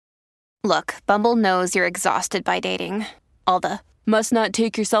Look, Bumble knows you're exhausted by dating. All the must not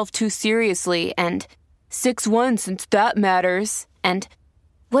take yourself too seriously and 6'1" since that matters. And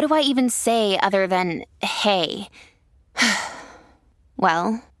what do I even say other than hey?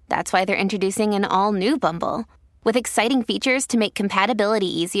 Well, that's why they're introducing an all-new Bumble with exciting features to make compatibility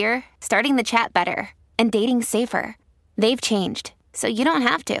easier, starting the chat better, and dating safer. They've changed, so you don't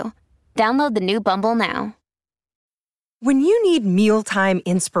have to. Download the new Bumble now. When you need mealtime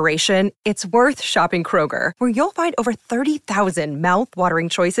inspiration, it's worth shopping Kroger, where you'll find over 30,000 mouth-watering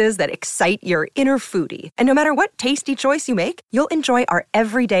choices that excite your inner foodie. And no matter what tasty choice you make, you'll enjoy our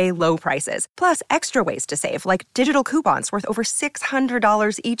everyday low prices, plus extra ways to save, like digital coupons worth over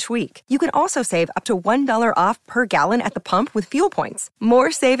 $600 each week. You can also save up to $1 off per gallon at the pump with fuel points.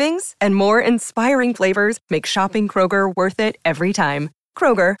 More savings and more inspiring flavors make shopping Kroger worth it every time.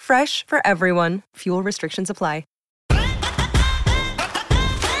 Kroger, fresh for everyone. Fuel restrictions apply.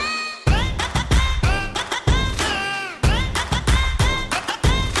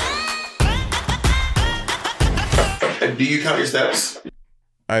 Do you count your steps?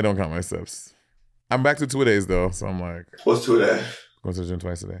 I don't count my steps. I'm back to 2 days though, so I'm like... What's 2 a day? Going to the gym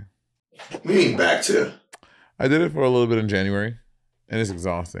twice a day. What do you mean back to? I did it for a little bit in January, and it's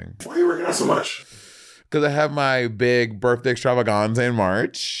exhausting. Why are you working out so much? Because I have my big birthday extravaganza in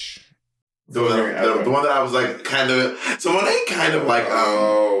March. The one that I was like kind of... So Monet kind of like...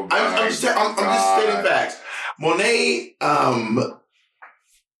 I'm just stating facts. Monet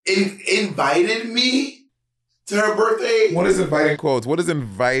invited me to her birthday. What is inviting quotes? What does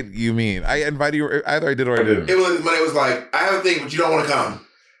invite you mean? I invited you, either I did or I didn't. Monet was like, I have a thing, but you don't want to come.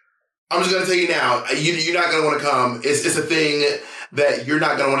 I'm just going to tell you now, you're not going to want to come. It's a thing that you're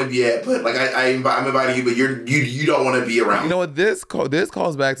not going to want to be at, but like I'm inviting you, but you don't want to be around. You know what? This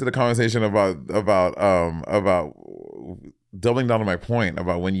calls back to the conversation about doubling down on my point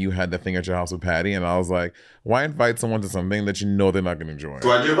about when you had the thing at your house with Patty, and I was like, why invite someone to something that you know they're not going to enjoy? So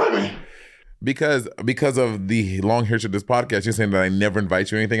why'd you invite me? Because of the long history of this podcast, you're saying that I never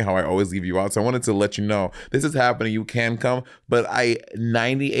invite you or anything, how I always leave you out. So I wanted to let you know this is happening. You can come, but I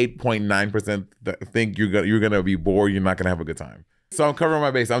 98.9% think you're gonna be bored. You're not gonna have a good time. So I'm covering my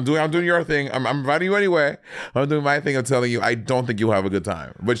base. I'm doing your thing. I'm inviting you anyway. I'm doing my thing of telling you I don't think you'll have a good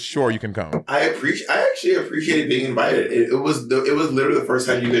time. But sure, you can come. I actually appreciated being invited. It was literally the first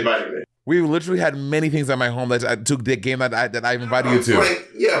time you invited me. We literally had many things at my home that I took the game that I invited you to. Like,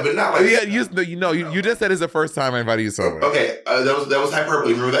 yeah, but not like... Yeah, you just said it's the first time I invited you somewhere. Okay, that was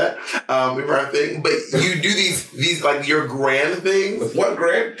hyperbole. Remember that? Remember our thing? But you do these like your grand things. What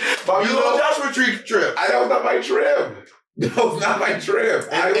grand? Your little Joshua Tree trip. That was not my trip. That was not my trip.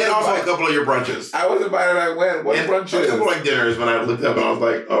 And also a couple of your brunches. I was invited. I went. What brunches? A couple like dinners when I looked up and I was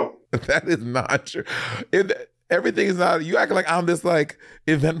like, oh. That is not true. Everything is not, you acting like I'm this like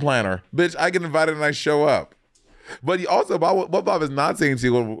event planner. Bitch, I get invited and I show up. But also, what Bob is not saying to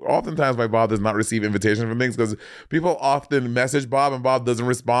you, oftentimes my Bob does not receive invitations from things because people often message Bob and Bob doesn't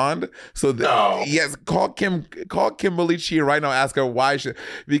respond. So yes, call Kimberly Chia right now, ask her why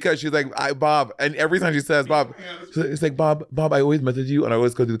because she's like, Bob, and every time she says Bob, it's like, Bob, I always message you and I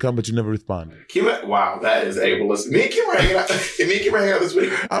always call you to come, but you never respond. Wow, that is ableist. Me and Kim are hanging out. This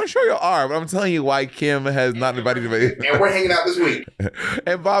week. I'm sure you are, but I'm telling you why Kim has not invited you. And we're hanging out this week.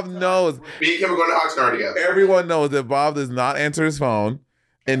 And Bob knows. Me and Kim are going to Oxnard together. Everyone knows that Bob does not answer his phone,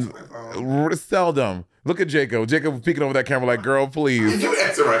 and seldom. Look at Jacob. Jacob peeking over that camera like, girl, please. You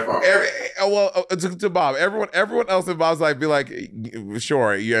answer my phone. To Bob, everyone else in Bob's life be like,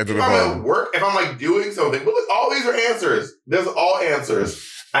 sure, you answer the phone. If I'm at work, if I'm like doing something, but look, all these are answers. There's all answers.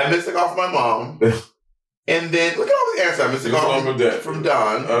 I missed a call from my mom. And then, look at all the answers. I missed a call from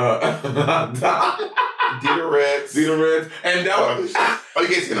Don. Dita Ritz. And that was... Oh, you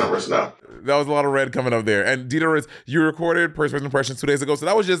can't see numbers now. That was a lot of red coming up there. And Dita Ritz, you recorded First Impressions 2 days ago. So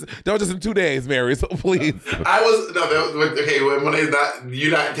that was just in 2 days, Mary. So please. You're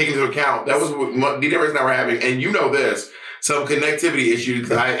not taking into account. That was what Dita Ritz and I were having. And you know this. Some connectivity issues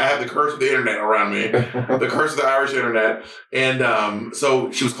because I have the curse of the internet around me, the curse of the Irish internet, and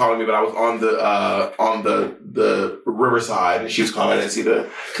so she was calling me, but I was on the riverside, and she was calling. I didn't see because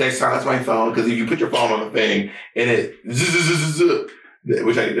I silenced my phone because if you put your phone on the thing and it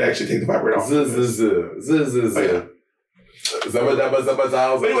which I need to actually take the vibrator off. But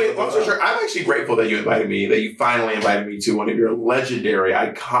anyway, long story short, I'm actually grateful that you finally invited me to one of your legendary,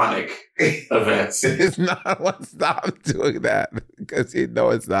 iconic events. It's not. Stop doing that because you know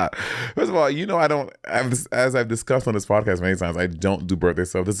it's not. First of all, you know I don't. As I've discussed on this podcast many times, I don't do birthday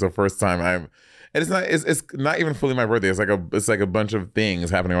stuff. This is the first time and it's not. It's not even fully my birthday. It's like a bunch of things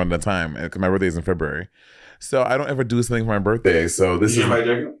happening around that time. Because my birthday is in February, so I don't ever do something for my birthday. So this is. Did you invite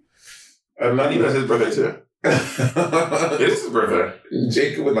Jacob? And even it's his birthday too. It is his birthday.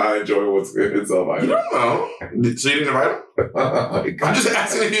 Jacob would not enjoy what's good himself. You don't know. So you didn't invite him? I'm just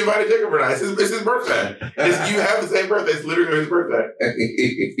asking if you invited Jacob or not. It's his birthday. You have the same birthday. It's literally his birthday.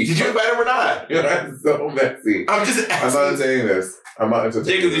 Did you invite him or not? That's so messy. I'm just asking. I'm not saying this. I'm not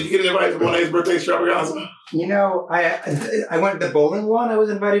entertaining. Jacob, did you get an invite to Monet's birthday extravaganza? You know, I went to the bowling one I was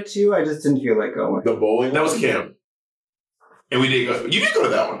invited to. I just didn't feel like going. The bowling? That was Kim. And we did go. You did go to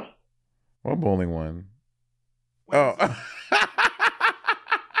that one. What bowling one? Oh.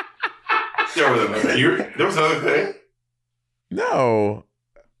 There was another thing? No.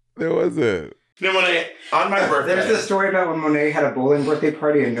 There wasn't. Then Monet, on my birthday. There's this story about when Monet had a bowling birthday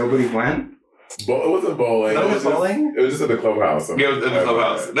party and nobody went. It wasn't bowling. It was bowling? It was just at the clubhouse. Yeah, it was at the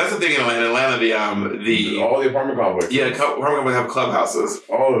clubhouse. That's the thing in Atlanta. All the apartment complexes. Yeah, apartment complexes have clubhouses.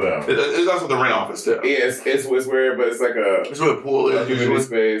 All of them. It's also the rent office too. Yeah, it's weird, but it's like it's where the pool is. Community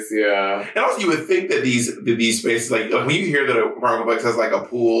space, yeah. And also, you would think that these spaces, like when you hear that an apartment complex has like a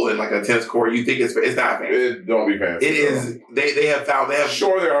pool and like a tennis court, you think it's not fancy. It don't be fancy. It is. They have.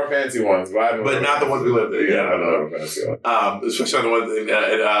 Sure, there are fancy ones, but not the ones we live in. Yeah, I don't know fancy ones. Especially the ones in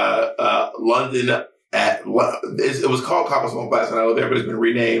London. It was called Cobblestone Flats when I lived there, but it's been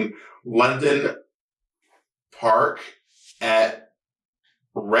renamed London Park at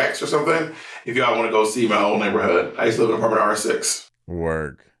Rex or something. If y'all want to go see my old neighborhood, I used to live in apartment R6.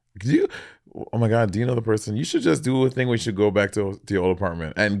 Work. Oh my God, do you know the person? You should just do a thing. We should go back to your old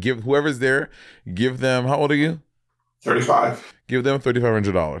apartment and give whoever's there, give them, how old are you? 35. Give them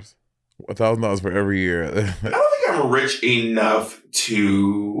 $3,500. $1,000 for every year. I don't think I'm rich enough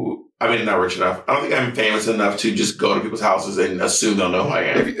to... not rich enough. I don't think I'm famous enough to just go to people's houses and assume they'll know who I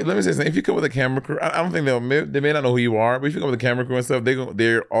am. Let me say something. If you come with a camera crew, I don't think they may not know who you are, but if you come with a camera crew and stuff,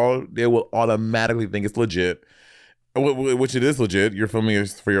 they will automatically think it's legit, which it is legit. You're filming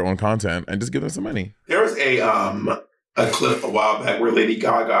for your own content, and just give them some money. There was a clip a while back where Lady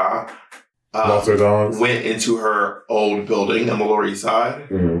Gaga went into her old building on the Lower East Side.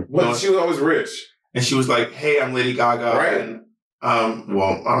 Mm-hmm. But she was always rich. And she was like, "Hey, I'm Lady Gaga." Right. And,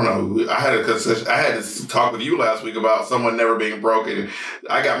 well, I don't know. I had to talk with you last week about someone never being broken.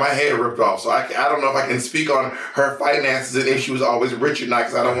 I got my head ripped off, so I don't know if I can speak on her finances and if she was always rich or not,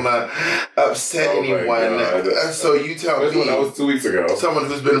 because I don't want to upset anyone. So you tell me. That was 2 weeks ago. Someone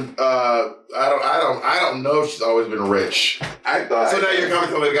who's been I don't know if she's always been rich. Now you're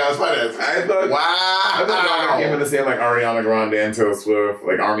commenting on the guy's finances. I thought Gaga came in the same like Ariana Grande and Taylor Swift,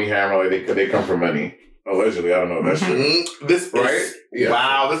 like Armie Hammer, like they come from money. Allegedly, I don't know that shit.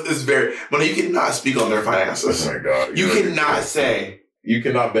 Wow, this is very... Well, you cannot speak on their finances. Oh my God. You cannot say... You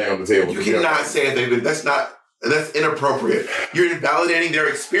cannot bang on the table. You cannot say that that's inappropriate. You're invalidating their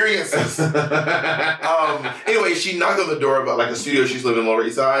experiences. Anyway, she knocked on the door about like a studio she's living in Lower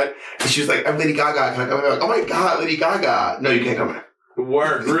East Side. And she was like, "I'm Lady Gaga. Can I come in?" Like, "Oh my God, Lady Gaga." "No, you can't come in."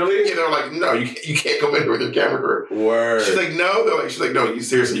 Word, really? Yeah, they're like, "No, you can't come in with your camera crew." Word. She's like, "No." She's like, "No, you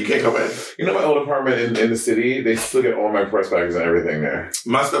seriously, you can't come in." You know my old apartment in the city, they still get all my press packages and everything there.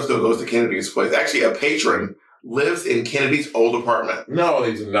 My stuff still goes to Kennedy's place. Actually, a patron lives in Kennedy's old apartment. No,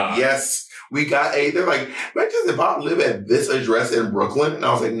 they do not. Yes. They're like, "Man, does Bob live at this address in Brooklyn?" And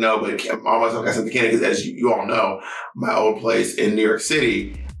I was like, "No, but all my stuff got sent to Kennedy, because as you all know, my old place in New York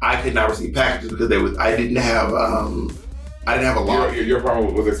City, I could not receive packages because I didn't have a lock. Your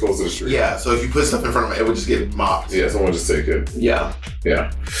apartment was exposed to the street. Yeah, so if you put stuff in front of it, it would just get mopped. Yeah, someone would just take it. Yeah.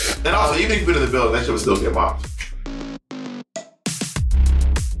 Yeah. And also, even if you put it in the building, that shit would still get mopped.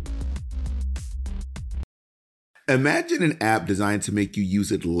 Imagine an app designed to make you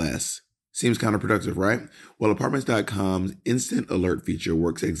use it less. Seems counterproductive, right? Well, Apartments.com's instant alert feature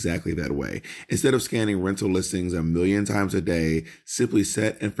works exactly that way. Instead of scanning rental listings a million times a day, simply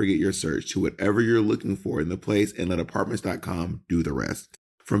set and forget your search to whatever you're looking for in the place and let Apartments.com do the rest.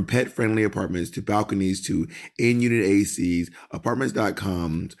 From pet-friendly apartments to balconies to in-unit ACs,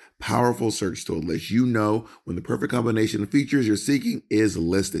 Apartments.com's powerful search tool lets you know when the perfect combination of features you're seeking is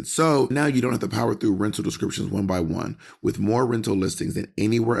listed. So now you don't have to power through rental descriptions one by one. With more rental listings than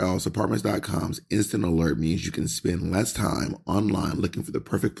anywhere else, Apartments.com's instant alert means you can spend less time online looking for the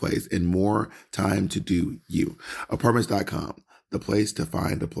perfect place and more time to do you. Apartments.com, the place to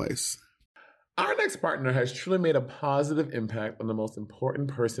find a place. Our next partner has truly made a positive impact on the most important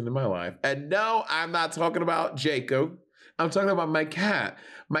person in my life. And no, I'm not talking about Jacob. I'm talking about my cat.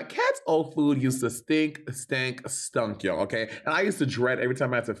 My cat's old food used to stunk, y'all, okay? And I used to dread every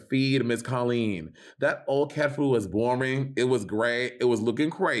time I had to feed Miss Colleen. That old cat food was boring. It was gray. It was looking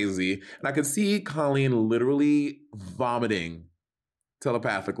crazy. And I could see Colleen literally vomiting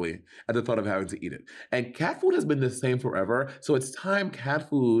telepathically at the thought of having to eat it. And cat food has been the same forever. So it's time cat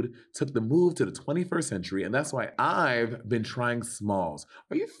food took the move to the 21st century. And that's why I've been trying Smalls.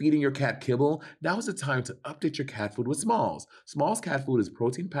 Are you feeding your cat kibble? Now is the time to update your cat food with Smalls. Smalls cat food is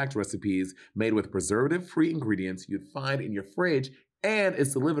protein-packed recipes made with preservative-free ingredients you'd find in your fridge, and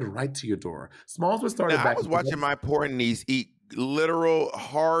it's delivered right to your door. Smalls was started Now, back I was watching my poor niece eat literal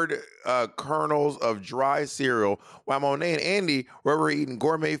hard kernels of dry cereal while Monet and Andy were eating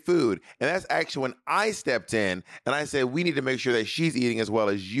gourmet food. And that's actually when I stepped in and I said, we need to make sure that she's eating as well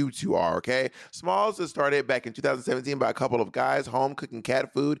as you two are, okay? Smalls was started back in 2017 by a couple of guys home cooking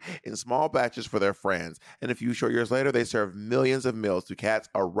cat food in small batches for their friends. And a few short years later, they serve millions of meals to cats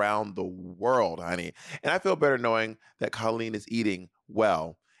around the world, honey. And I feel better knowing that Colleen is eating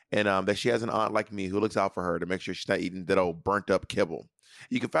well. And that she has an aunt like me who looks out for her to make sure she's not eating that old burnt up kibble.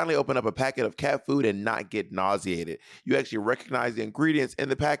 You can finally open up a packet of cat food and not get nauseated. You actually recognize the ingredients in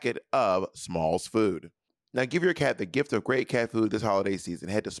the packet of Smalls food. Now give your cat the gift of great cat food this holiday season.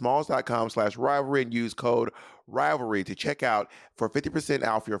 Head to smalls.com/rivalry and use code rivalry to check out for 50%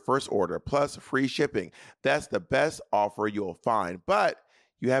 off your first order plus free shipping. That's the best offer you'll find. But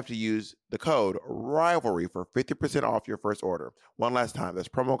you have to use the code RIVALRY for 50% off your first order. One last time, that's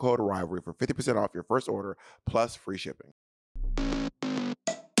promo code RIVALRY for 50% off your first order plus free shipping.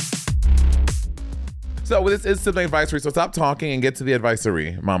 So this is Sibling Advicery, so stop talking and get to the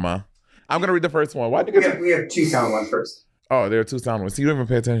advisory, Mama. I'm going to read the first one. Why did you get We have two sound ones first. Oh, there are two sound ones. So you don't even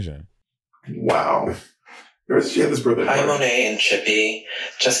pay attention. Wow. She had this birthday Hi, party. Monet and Chippy.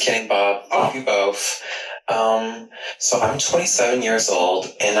 Just kidding, Bob. Love you both. So I'm 27 years old,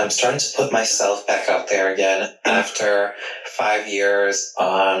 and I'm starting to put myself back out there again after 5 years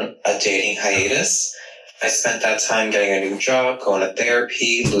on a dating hiatus. I spent that time getting a new job, going to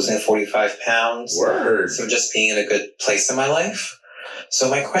therapy, losing 45 pounds. Word. So just being in a good place in my life. So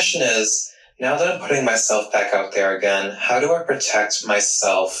my question is, now that I'm putting myself back out there again, how do I protect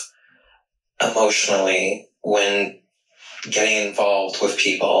myself emotionally when getting involved with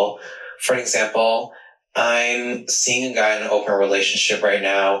people? For example, I'm seeing a guy in an open relationship right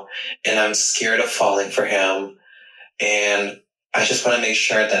now, and I'm scared of falling for him. And I just want to make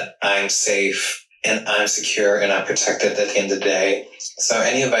sure that I'm safe and I'm secure and I'm protected at the end of the day. So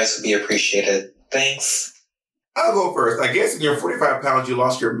any advice would be appreciated. Thanks. I'll go first. I guess in your 45 pounds, you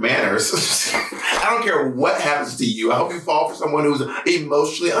lost your manners. I don't care what happens to you. I hope you fall for someone who's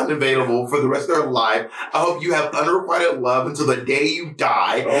emotionally unavailable for the rest of their life. I hope you have unrequited love until the day you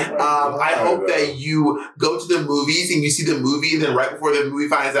die. I hope that you go to the movies and you see the movie, and then right before the movie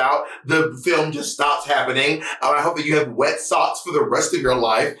finds out, the film just stops happening. I hope that you have wet socks for the rest of your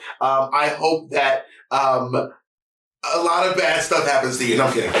life. I hope that a lot of bad stuff happens to you. No,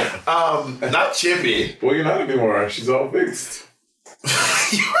 I'm kidding. Not Chippy. Well, you're not anymore. She's all fixed.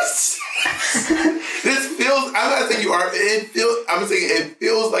 This feels, I'm not saying you are, I'm saying it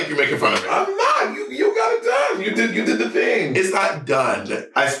feels like you're making fun of me. I'm not. You got it done. You did the thing. It's not done. No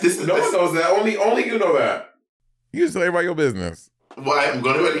one knows that. Only you know that. You just tell everybody your business. Well, I'm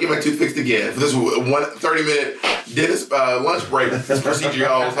going to have to get my tooth fixed again. For this 30-minute dentist lunch break, this procedure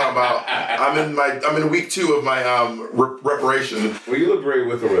y'all was talking about. I'm in week 2 of my reparation. Well, you look great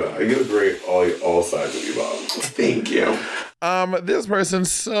with or without. You look great all sides of you, Bob. Thank you. This person.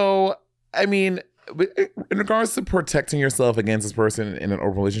 So, I mean, in regards to protecting yourself against this person in an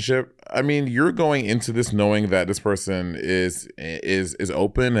open relationship, I mean, you're going into this knowing that this person is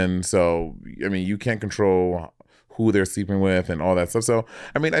open, and so I mean, you can't control who they're sleeping with and all that stuff. So,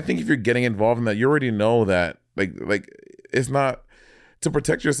 I mean, I think if you're getting involved in that, you already know that, like it's not to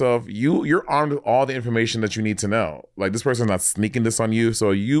protect yourself. You're armed with all the information that you need to know. Like, this person's not sneaking this on you,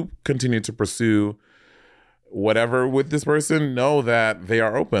 so you continue to pursue whatever with this person. Know that they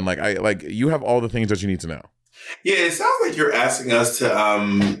are open. Like you have all the things that you need to know. Yeah, it sounds like you're asking us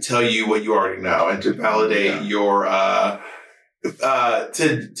to tell you what you already know and to validate your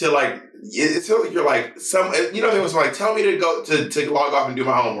to like. It's like you're like it was like, tell me to go to log off and do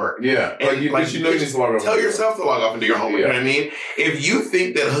my homework. Yeah, and you need to log off. Tell yourself to log off and do your homework. Yeah. You know what I mean? If you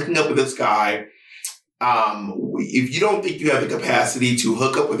think that hooking up with this guy, if you don't think you have the capacity to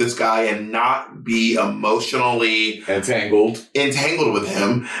hook up with this guy and not be emotionally entangled with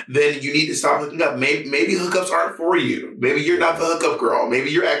him, then you need to stop hooking up. Maybe hookups aren't for you. Maybe you're not the hookup girl. Maybe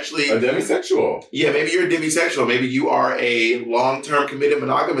you're actually a demisexual. Yeah, maybe you're a demisexual. Maybe you are a long-term committed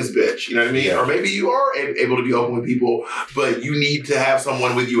monogamous bitch. You know what I mean? Yeah. Or maybe you are able to be open with people, but you need to have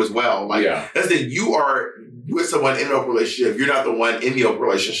someone with you as well. Like, that's that you are with someone in an open relationship. You're not the one in the open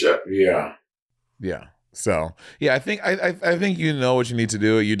relationship. Yeah. Yeah. So, yeah, I think you know what you need to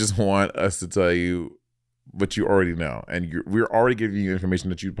do. You just want us to tell you what you already know, and we're already giving you information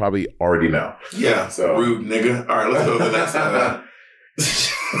that you probably already know. Yeah, so rude nigga. All right, let's go to the next one.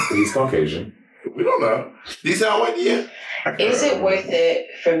 He's Caucasian. We don't know. Do you sound white to you? Is it worth it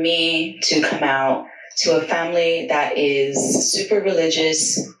for me to come out to a family that is super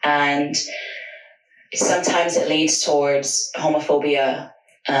religious, and sometimes it leads towards homophobia?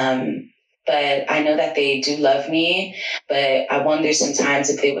 But I know that they do love me, but I wonder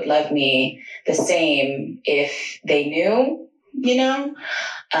sometimes if they would love me the same if they knew, you know?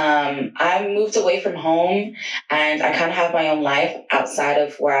 I moved away from home and I kind of have my own life outside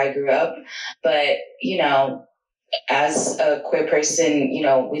of where I grew up. But, you know, as a queer person, you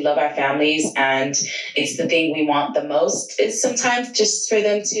know, we love our families, and it's the thing we want the most is sometimes just for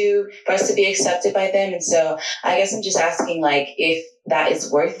us to be accepted by them. And so I guess I'm just asking, like, if that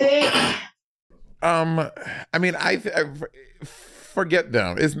is worth it. I mean, I forget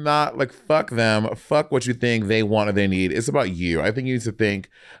them. It's not like fuck them. Fuck what you think they want or they need. It's about you. I think you need to think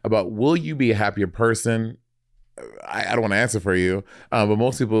about, will you be a happier person? I don't want to answer for you, but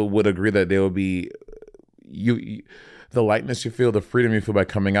most people would agree that they will be you the lightness you feel, the freedom you feel by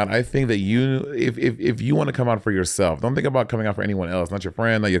coming out. I think that if you want to come out for yourself, don't think about coming out for anyone else, not your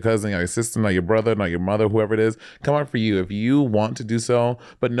friend, not your cousin, not your sister, not your brother, not your mother, whoever it is. Come out for you if you want to do so,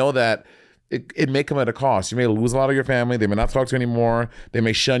 but know that it may come at a cost. You may lose a lot of your family. They may not talk to you anymore. They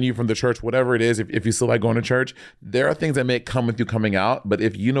may shun you from the church, whatever it is. If you still like going to church, there are things that may come with you coming out. But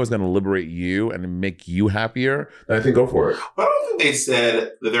if you know it's going to liberate you and make you happier, then I think go for it. Well, I don't think they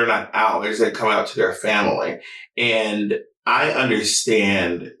said that they're not out. They said come out to their family. And I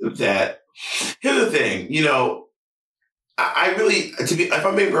understand that. Here's the thing, you know, I really, if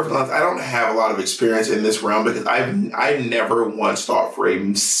I'm being perfectly honest, I don't have a lot of experience in this realm because I never once thought for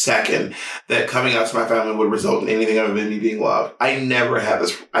a second that coming out to my family would result in anything other than me being loved. I never had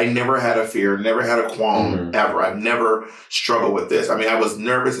this. I never had a fear, never had a qualm ever. I've never struggled with this. I mean, I was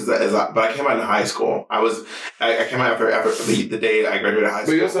nervous but I came out in high school. I came out after the day I graduated high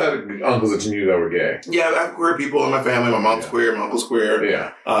school. But you also had uncles that you knew that were gay. Yeah, I have queer people in my family. My mom's queer, my uncle's queer.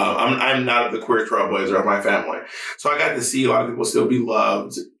 Yeah. I'm not the queer trailblazer of my family. So I got to see a lot of people still be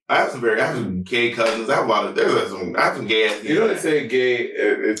loved. I have some gay cousins. I have some gay ass. You know they say gay.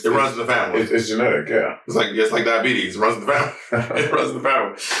 It runs in the family. It's genetic. Yeah. It's like diabetes. It runs in the family. It runs in the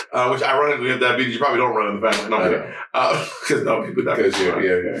family. Which ironically, if diabetes, you probably don't run in the family. No, because no people die.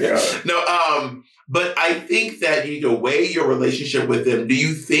 Yeah. No. But I think that you need to weigh your relationship with them. Do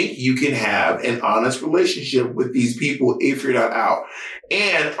you think you can have an honest relationship with these people if you're not out?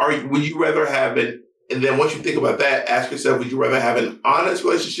 And would you rather have and then once you think about that, ask yourself, would you rather have an honest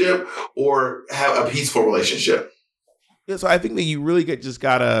relationship or have a peaceful relationship? Yeah, so I think that you really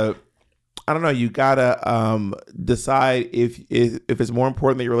gotta decide if it's more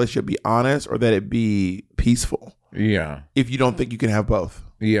important that your relationship be honest or that it be peaceful. Yeah. If you don't think you can have both.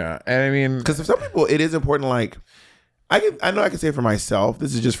 Yeah. And I mean, because for some people it is important, like I know I can say for myself,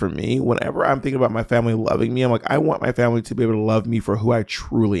 this is just for me. Whenever I'm thinking about my family loving me, I'm like, I want my family to be able to love me for who I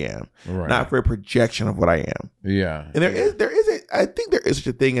truly am, not for a projection of what I am. Yeah. And I think there is such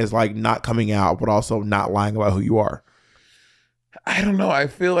a thing as like not coming out, but also not lying about who you are. I don't know. I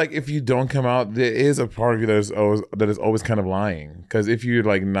feel like if you don't come out, there is a part of you that is always kind of lying. Because if you're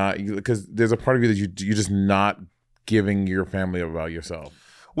like not, because there's a part of you that you're just not giving your family about yourself.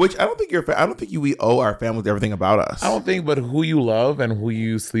 Which I don't think we owe our families everything about us. I don't think, but who you love and who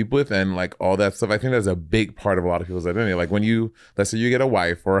you sleep with and like all that stuff, I think that's a big part of a lot of people's identity. Like when let's say you get a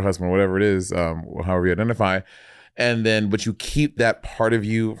wife or a husband, whatever it is, however you identify, but you keep that part of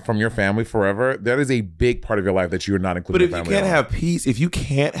you from your family forever, that is a big part of your life that you're not including. But if you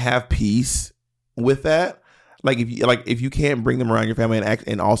can't have peace with that, if you can't bring them around your family and act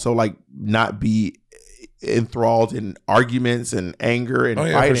and also like not be enthralled in arguments and anger and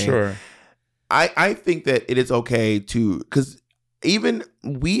fighting. For sure. I think that it is okay to, because even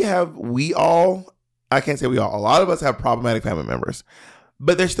I can't say we all, a lot of us have problematic family members,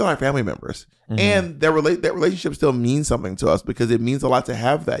 but they're still our family members. Mm-hmm. And that relationship still means something to us because it means a lot to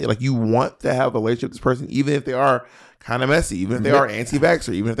have that. Like you want to have a relationship with this person, even if they are kind of messy, even if they are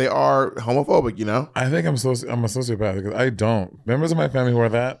anti-vaxxer, even if they are homophobic, you know? I think I'm a sociopath because I don't. Members of my family who are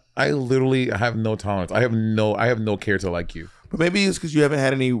that, I literally have no tolerance. I have no care to like you. But maybe it's because you haven't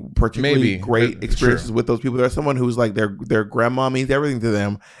had any particularly great experiences with those people. There's someone who's like their grandma means everything to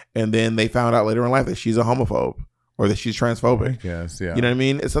them, and then they found out later in life that she's a homophobe or that she's transphobic. Yes, yeah. You know what I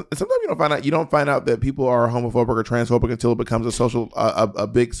mean? Sometimes you don't find out that people are homophobic or transphobic until it becomes a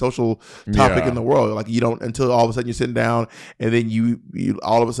big social topic in the world. Like you don't until all of a sudden you're sitting down and then you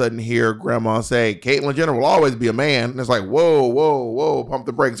all of a sudden hear grandma say, "Caitlyn Jenner will always be a man." And it's like, whoa, pump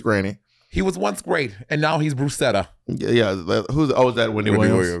the brakes, Granny. He was once great, and now he's Bruschetta. Yeah. Is that Wendy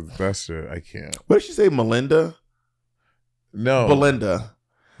Williams? That shit, I can't. What did she say? Melinda? No. Belinda.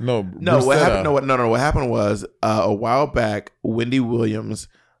 No. What happened? No. What happened was a while back, Wendy Williams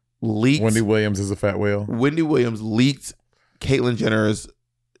leaked. Wendy Williams is a fat whale. Wendy Williams leaked Caitlyn Jenner's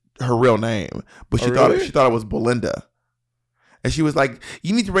her real name, but she thought it was Belinda, and she was like,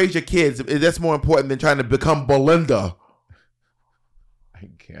 "You need to raise your kids. That's more important than trying to become Belinda." I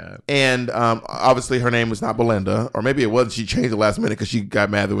can't. And obviously her name was not Belinda, or maybe it was. She changed it last minute because she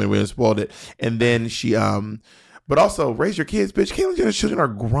got mad that Wendy Williams spoiled it, and then she but also raise your kids, bitch. Caitlyn Jenner's children are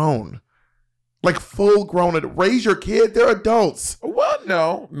grown. Like full grown. Raise your kid. They're adults. Well,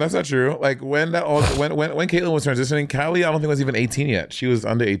 no, that's not true. Like when Caitlyn was transitioning, Kylie, I don't think was even 18 yet. She was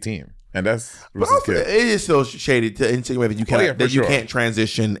under 18, and that's it is still shady to insinuate that you can't you can't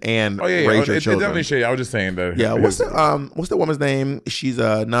transition and raise your children. It's definitely shady. I was just saying that. Yeah. What's the woman's name? She's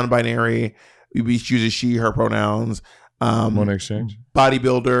a non-binary. She uses she her pronouns. Mona Exchange,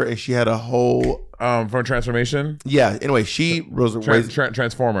 bodybuilder, and she had a whole from Transformation. Yeah. Anyway, she was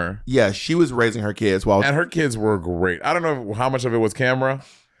Transformer. Yeah, she was raising her kids and her kids were great. I don't know how much of it was camera,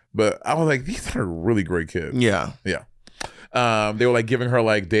 but I was like, these are really great kids. Yeah. They were like giving her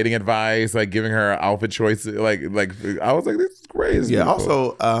like dating advice, like giving her outfit choices. Like I was like, this is crazy. Yeah.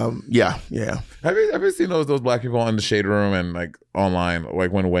 Also, yeah. Have you seen those black people in the shade room and like online,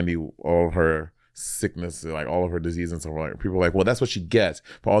 like when Wendy, all of her sickness, like all of her disease and stuff, like people are like, well, that's what she gets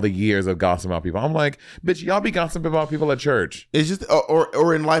for all the years of gossip about people. I'm like, bitch, y'all be gossiping about people at church. It's just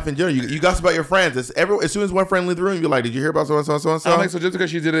or in life in general. You gossip about your friends. As soon as one friend leaves the room, you're like, did you hear about so and so and so and so? I'm like, so just because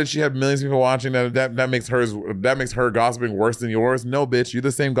she did it, she had millions of people watching, that makes her gossiping worse than yours? No, bitch, you're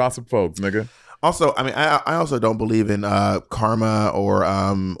the same gossip folks, nigga. Also, I mean, I also don't believe in karma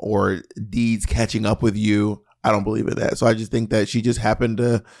or deeds catching up with you. I don't believe in that. So I just think that she just happened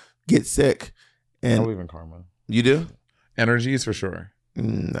to get sick. And I believe in karma. You do? Energies for sure.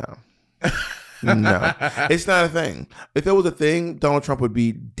 No. No. It's not a thing. If it was a thing, Donald Trump would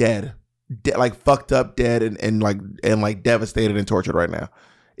be dead. Like fucked up, dead, and devastated and tortured right now.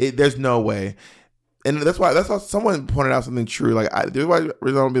 There's no way. And that's why someone pointed out something true. Like there's why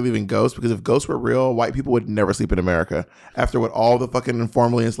I don't believe in ghosts, because if ghosts were real, white people would never sleep in America after what all the fucking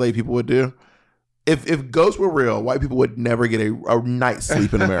informally enslaved people would do. If ghosts were real, white people would never get a night's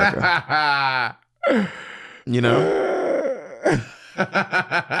sleep in America. You know? All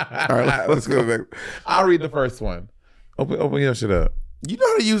right, let's go. I'll read the first one. Open your shit up. You know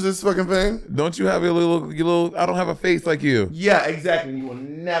how to use this fucking thing? Don't you have your little I don't have a face like you. Yeah, exactly. You will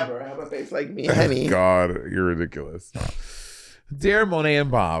never have a face like me, honey. God, you're ridiculous. Dear Monet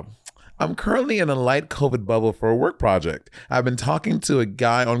and Bob, I'm currently in a light COVID bubble for a work project. I've been talking to a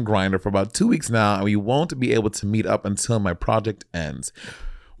guy on Grindr for about 2 weeks now, and we won't be able to meet up until my project ends.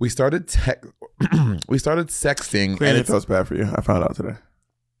 We started sexting. And it feels bad for you. I found out today.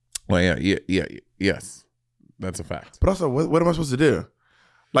 Well, yes. That's a fact. But also, what am I supposed to do?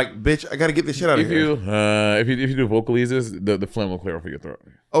 Like, bitch, I got to get this shit out of here. If you do vocalises, the phlegm will clear off of your throat.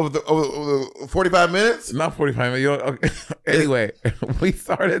 Over the 45 minutes? Not 45 minutes. Okay. Anyway, we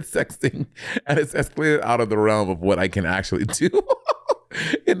started sexting, and it's escalated out of the realm of what I can actually do.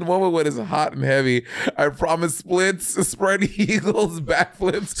 In the moment when it's hot and heavy, I promise splits, spread eagles,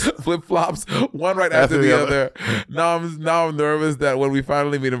 backflips, flip flops, one right after the other. Now I'm nervous that when we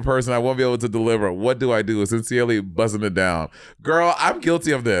finally meet in person, I won't be able to deliver. What do I do? Sincerely, buzzing it down. Girl, I'm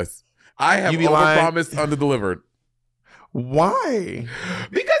guilty of this. I have overpromised, underdelivered. Why?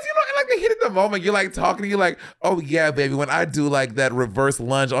 Because like the hit at the moment, you're like talking, you're like, oh yeah, baby, when I do like that reverse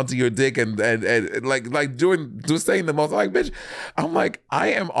lunge onto your dick and like doing saying the most, I'm like, bitch, I'm like,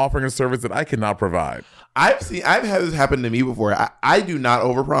 I am offering a service that I cannot provide. I've had this happen to me before. I do not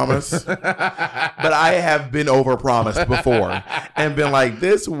overpromise, but I have been overpromised before and been like,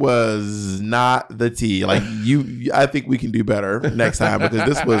 this was not the tea. Like I think we can do better next time,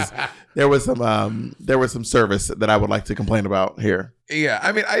 because there was some service that I would like to complain about here. Yeah,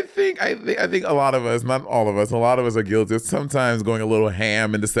 I mean, I think a lot of us, not all of us, a lot of us are guilty of sometimes going a little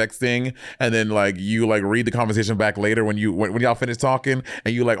ham into sexting, and then like you like read the conversation back later when y'all finish talking,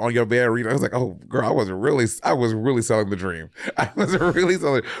 and you like on your bed read. I was like, oh girl, I was really selling the dream. I was really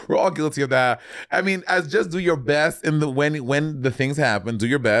selling. We're all guilty of that. I mean, just do your best when the things happen. Do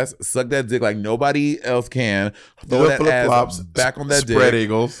your best. Suck that dick like nobody else can. Throw that ass back on that dick. Spread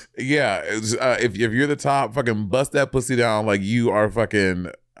eagles. Yeah, if you're the top, fucking bust that pussy down like you are fucking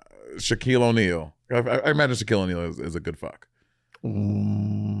Shaquille O'Neal. I imagine Shaquille O'Neal is a good fuck.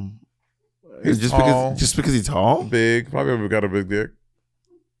 He's just tall, because he's tall, big, probably got a big dick.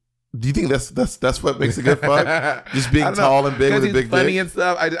 Do you think that's what makes a good fuck? Just being tall and big with a big funny dick? and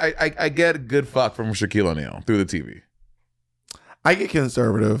stuff. I get good fuck from Shaquille O'Neal through the TV. I get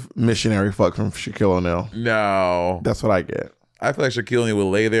conservative missionary fuck from Shaquille O'Neal. No, That's what I get. I feel like Shaquille O'Neal will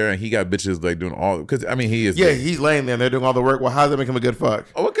lay there and he got bitches like doing all because I mean he is. Yeah, big. he's laying there and they're doing all the work. Well, how does that make him a good fuck?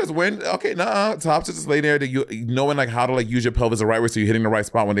 Oh, because tops just lay there that you knowing like how to like use your pelvis the right way so you're hitting the right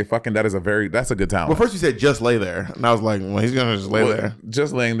spot when they fucking that's a good talent. Well, first you said just lay there, and I was like, well, he's gonna just lay there.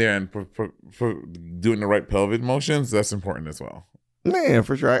 Just laying there and for doing the right pelvic motions, that's important as well. Man,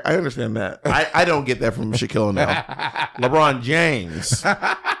 for sure, I understand that. I don't get that from Shaquille O'Neal. LeBron James.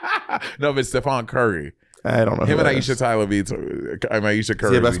 No, but Stephon Curry. I don't know. Him and Aisha Tyler beats. Aisha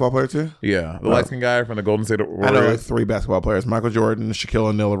Curry. Is he a basketball player too? Yeah, the light skinned guy from the Golden State Warriors. I know like 3 basketball players: Michael Jordan, Shaquille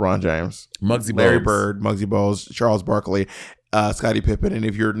O'Neal, LeBron James, Muggsy Larry Bogues. Bird, Muggsy Bogues, Charles Barkley, Scottie Pippen, and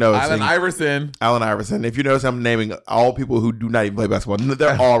if you're noticing, Allen Iverson. If you notice, I'm naming all people who do not even play basketball.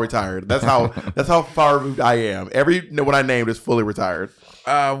 They're all retired. That's how far removed I am. Every one I named is fully retired.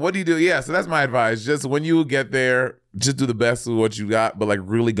 What do you do? Yeah, so that's my advice. Just when you get there, just do the best of what you got, but like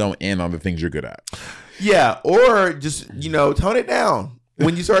really go in on the things you're good at. Yeah, or just, tone it down.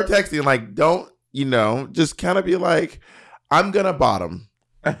 When you start texting, like, don't, just kind of be like, I'm going to bottom.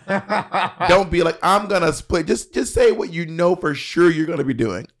 Don't be like, I'm going to split. Just say what you know for sure you're going to be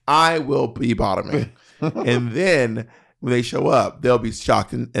doing. I will be bottoming. And then when they show up, they'll be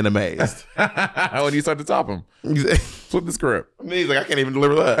shocked and amazed. When you start to top them. Flip the script. He's like, I can't even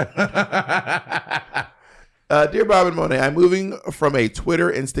deliver that. Dear Bob and Monet, I'm moving from a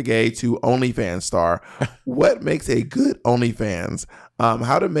Twitter Instagay to OnlyFans star. What makes a good OnlyFans?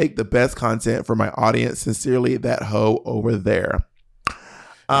 How to make the best content for my audience? Sincerely, that hoe over there.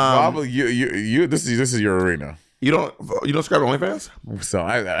 Bob, this is your arena. You don't subscribe to OnlyFans? So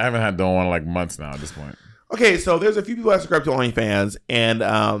I haven't had done one like months now at this point. Okay, so there's a few people that subscribe to OnlyFans, and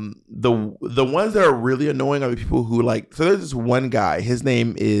the ones that are really annoying are the people who like. So there's this one guy. His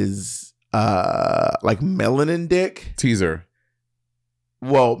name is like Melanin Dick. Teaser.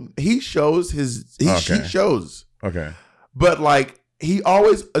 Well, he shows he shows. Okay. But like he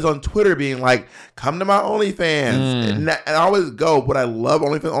always is on Twitter being like, come to my OnlyFans. And I always go, but I love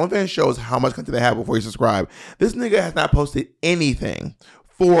OnlyFans. OnlyFans shows how much content they have before you subscribe. This nigga has not posted anything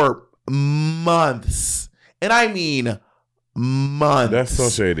for months. And I mean months. That's so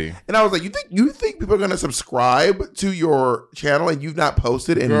shady. And I was like, you think people are gonna subscribe to your channel and you've not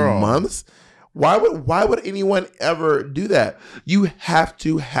posted in months? Why would anyone ever do that? You have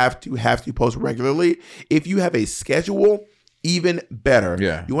to post regularly. If you have a schedule, even better.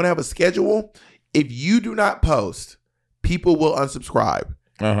 Yeah. You want to have a schedule? If you do not post, people will unsubscribe.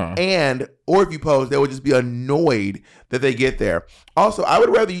 Or if you post, they will just be annoyed that they get there. Also, I would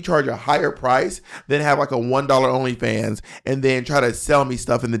rather you charge a higher price than have like a $1 OnlyFans and then try to sell me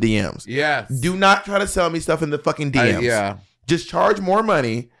stuff in the DMs. Yes. Do not try to sell me stuff in the fucking DMs. Just charge more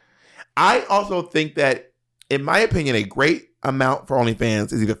money. I also think that, in my opinion, a great amount for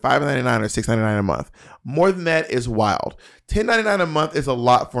OnlyFans is either $5.99 or $6.99 a month. More than that is wild. $10.99 a month is a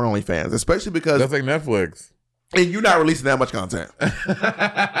lot for OnlyFans, especially because that's like Netflix. And you're not releasing that much content.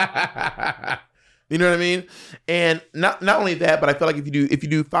 You know what I mean? And not only that, but I feel like if you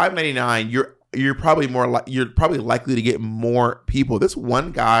do $5.99, you're probably probably likely to get more people. This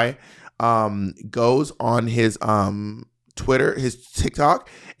one guy goes on his Twitter, his TikTok,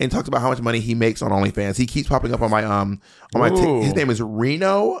 and talks about how much money he makes on OnlyFans. He keeps popping up on my his name is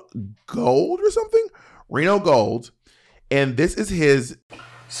Reno Gold or something. Reno Gold, and this is his.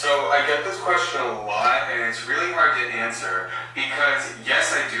 So I get this question a lot, and it's really hard to answer because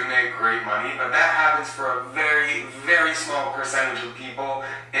yes, I do make great money, but that happens for a very, very small percentage of people.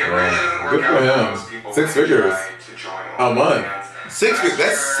 It really doesn't work out for most people. 6 figures to join a month. 6 figures.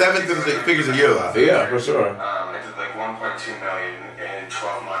 That's 7 figures a year, though. Yeah, for sure. I did like 1.2 million in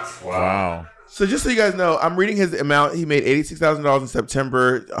 12 months. Wow. So just so you guys know, I'm reading his amount. He made $86,000 in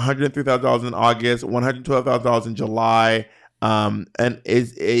September, $103,000 in August, $112,000 in July.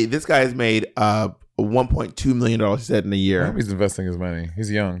 This guy has made $1.2 million, he said, in a year. I hope he's investing his money.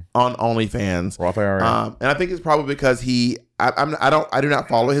 He's young. On OnlyFans. Roth IRA. And I think it's probably because I do not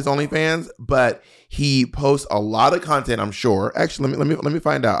follow his OnlyFans, but he posts a lot of content, I'm sure. Actually, let me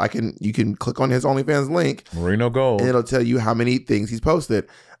find out. You can click on his OnlyFans link. Reno Gold. And it'll tell you how many things he's posted.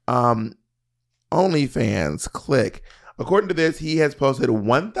 OnlyFans, click. According to this, he has posted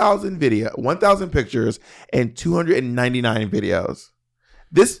 1,000 pictures and 299 videos.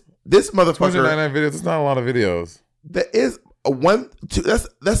 This motherfucker. 299 videos. It's not a lot of videos. That is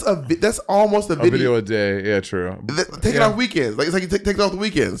that's almost a video. A video a day. Yeah, true. Take it off weekends. Like it's like you take it off the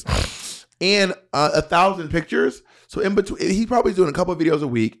weekends. And 1,000 pictures. So in between, he's probably doing a couple of videos a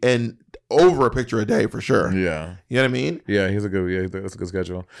week and over a picture a day for sure. Yeah. You know what I mean? Yeah, that's a good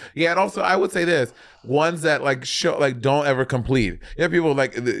schedule. Yeah, and also I would say this, ones that like show like don't ever complete. You have people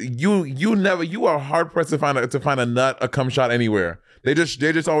like you are hard pressed to find a cum shot anywhere. They're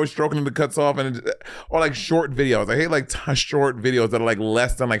just always stroking and it cuts off, or like short videos. I hate like short videos that are like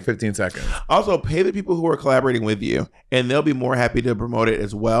less than like 15 seconds. Also, pay the people who are collaborating with you, and they'll be more happy to promote it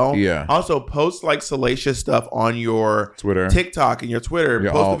as well. Yeah. Also, post like salacious stuff on your Twitter, TikTok, and your Twitter.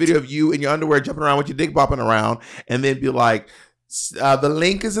 Post a video of you in your underwear jumping around with your dick bopping around, and then be like, the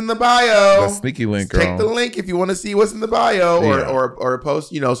link is in the bio. The sneaky link, girl. Take the link if you want to see what's in the bio, or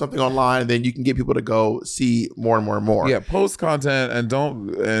post something online, and then you can get people to go see more and more and more. Yeah, post content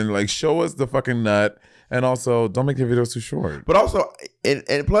and like show us the fucking nut, and also don't make your videos too short. But also,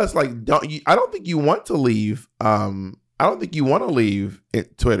 and plus, like, I don't think you want to leave. I don't think you want to leave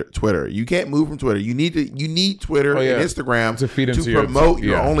Twitter. You can't move from Twitter. You need Twitter and Instagram to feed into promote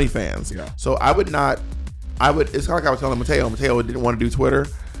your OnlyFans. Yeah. So I would not. It's kind of like I was telling Mateo. Mateo didn't want to do Twitter,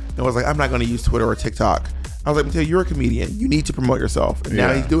 and was like, I'm not going to use Twitter or TikTok. I was like, Mateo, you're a comedian. You need to promote yourself. And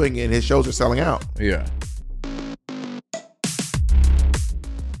now he's doing it, and his shows are selling out. Yeah.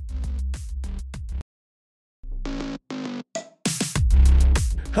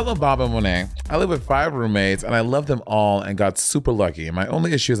 Hello, Bob and Monet. I live with 5 roommates, and I love them all and got super lucky. My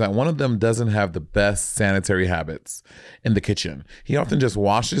only issue is that one of them doesn't have the best sanitary habits in the kitchen. He often just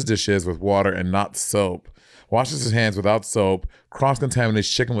washes dishes with water and not soap, washes his hands without soap, cross-contaminates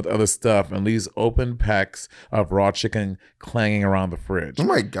chicken with other stuff, and leaves open packs of raw chicken clanging around the fridge. Oh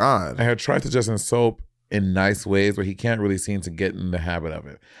my God. I had tried suggesting soap in nice ways, but he can't really seem to get in the habit of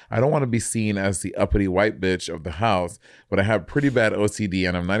it. I don't want to be seen as the uppity white bitch of the house, but I have pretty bad OCD,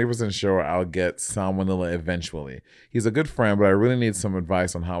 and I'm 90% sure I'll get salmonella eventually. He's a good friend, but I really need some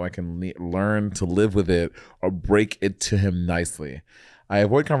advice on how I can learn to live with it or break it to him nicely. I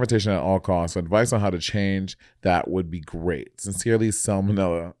avoid confrontation at all costs, so advice on how to change that would be great. Sincerely,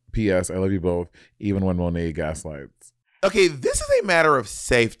 Salmonella. P.S. I love you both, even when Monet gaslights. Okay, this is a matter of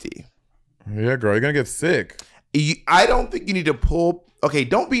safety. Yeah, girl, you're going to get sick. I don't think you need to pull... Okay,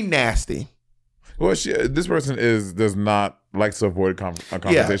 don't be nasty. Well, this person does not like to avoid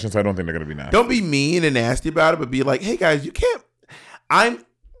conversation, so I don't think they're going to be nasty. Don't be mean and nasty about it, but be like, hey, guys, you can't...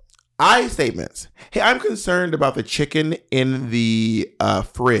 I statements. Hey, I'm concerned about the chicken in the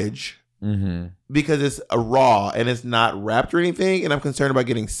fridge because it's raw and it's not wrapped or anything, and I'm concerned about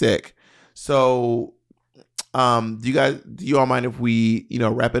getting sick. So, do you all mind if we,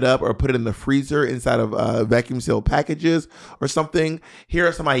 wrap it up or put it in the freezer inside of vacuum sealed packages or something? Here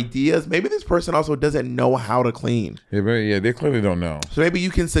are some ideas. Maybe this person also doesn't know how to clean. Yeah, they clearly don't know. So maybe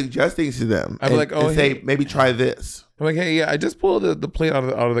you can suggest things to them. I'm like, and say, maybe try this. I'm like, hey, I just pulled the plate out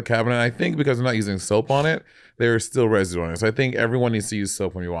of the cabinet. I think because I'm not using soap on it, there's still residue on it. So I think everyone needs to use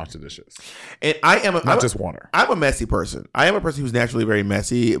soap when you wash the dishes. And I'm just water. I'm a messy person. I am a person who's naturally very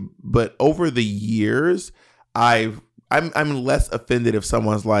messy. But over the years, I'm less offended if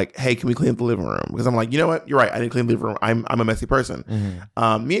someone's like, hey, can we clean up the living room? Because I'm like, you know what? You're right. I need to clean the living room. I'm a messy person.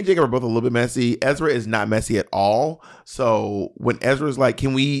 Mm-hmm. Me and Jacob are both a little bit messy. Ezra is not messy at all. So when Ezra's like,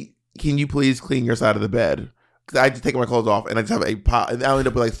 can you please clean your side of the bed? I just take my clothes off and I just have a pot. And I'll end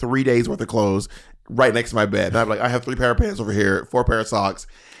up with like 3 days worth of clothes right next to my bed. And I'm like, I have 3 pair of pants over here, 4 pair of socks.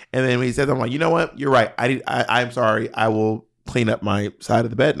 And then when he says, I'm like, you know what? You're right. I'm sorry. I will clean up my side of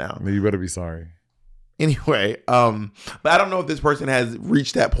the bed now. You better be sorry. Anyway, but I don't know if this person has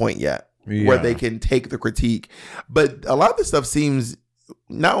reached that point yet where they can take the critique. But a lot of this stuff seems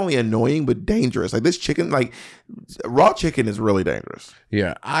not only annoying, but dangerous. Like this chicken, like raw chicken is really dangerous.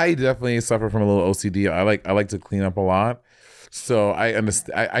 Yeah, I definitely suffer from a little OCD. I like to clean up a lot. So I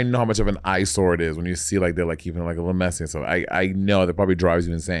understand. I know how much of an eyesore it is when you see like they're like keeping it like a little messy. So I know that probably drives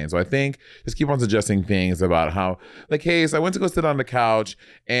you insane. So I think just keep on suggesting things about how like, hey, so I went to go sit on the couch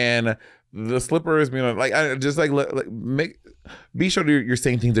and the slippers, I just be sure you're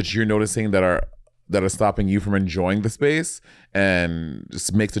saying things that you're noticing that are stopping you from enjoying the space, and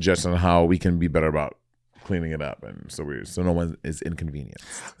just make suggestions on how we can be better about cleaning it up, and so no one is inconvenienced.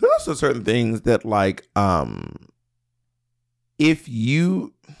 There's also certain things that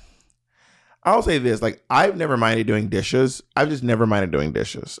I'll say this, like I've never minded doing dishes. I've just never minded doing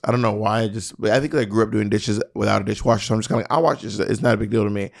dishes. I don't know why. I think I grew up doing dishes without a dishwasher, so I'm just kind of like, I'll wash dishes. It's not a big deal to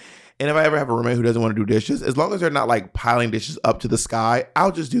me. And if I ever have a roommate who doesn't want to do dishes, as long as they're not like piling dishes up to the sky,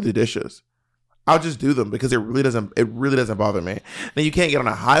 I'll just do the dishes. I'll just do them because it really doesn't bother me. Now you can't get on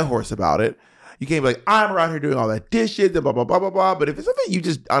a high horse about it. You can't be like, I'm around here doing all that dishes and blah, blah, blah, blah, blah. But if it's something you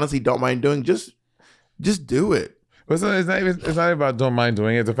just honestly don't mind doing, just do it. But it's not about don't mind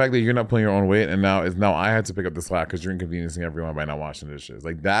doing it. It's the fact that you're not pulling your own weight, and now I had to pick up the slack because you're inconveniencing everyone by not washing dishes.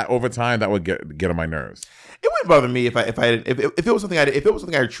 Like that over time, that would get on my nerves. It wouldn't bother me if it was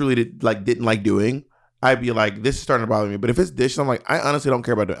something I truly didn't like doing. I'd be like, this is starting to bother me. But if it's dishes, I'm like, I honestly don't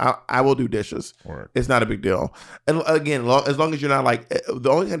care about it. I will do dishes. Work. It's not a big deal. And again, as long as you're not like, the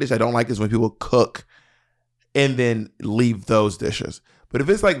only kind of dish I don't like is when people cook and then leave those dishes. But if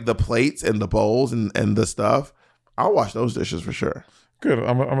it's like the plates and the bowls and the stuff, I'll wash those dishes for sure. Good.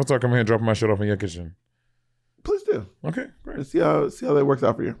 I'm gonna start coming here and dropping my shit off in your kitchen. Please do. Okay, great. Let's see how that works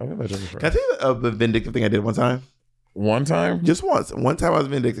out for you. Can I tell you the vindictive thing I did one time? One time? Just once. One time I was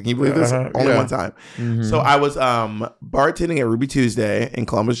vindictive. Can you believe this? Only one time. Mm-hmm. So I was bartending at Ruby Tuesday in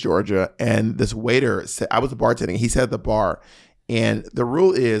Columbus, Georgia, and this waiter said, I was bartending. He said at the bar, and the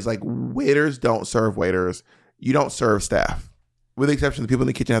rule is like waiters don't serve waiters. You don't serve staff. With the exception of the people in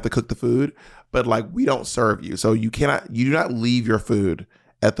the kitchen have to cook the food, but like we don't serve you. So you do not leave your food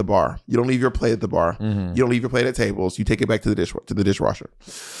at the bar. You don't leave your plate at the bar. Mm-hmm. You don't leave your plate at tables. You take it back to the dishwasher.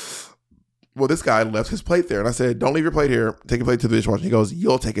 Well, this guy left his plate there, and I said, "Don't leave your plate here. Take your plate to the dishwasher." He goes,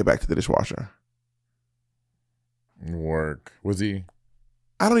 "You'll take it back to the dishwasher." Work. Was he?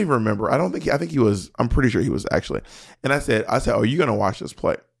 I don't even remember. I think he was. I'm pretty sure he was actually. And I said, "Oh, you're gonna wash this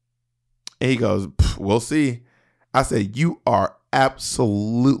plate?" And he goes, "We'll see." I said, "You are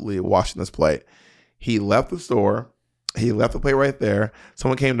absolutely washing this plate." He left the store. He left the plate right there.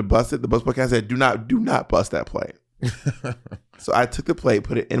 Someone came to bust it. The busboy guy said, do not bust that plate." So I took the plate,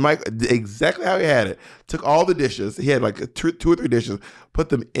 put it in exactly how he had it. Took all the dishes. He had like two or three dishes. Put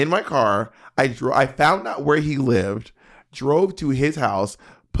them in my car. I found out where he lived. Drove to his house.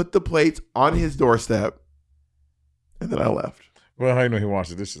 Put the plates on his doorstep. And then I left. Well, how do you know he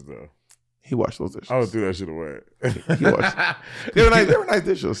washed the dishes though? He washed those dishes. I would throw that shit away. He washed. They were nice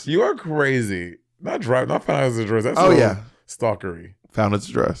dishes. You are crazy. Not found out his address. That's stalkery. Found his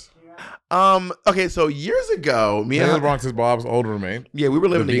address. Okay, so years ago, me and the Bronx is Bob's old roommate. Yeah, we were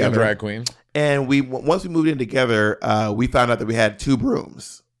living the together. Drag queen. And once we moved in together, we found out that we had 2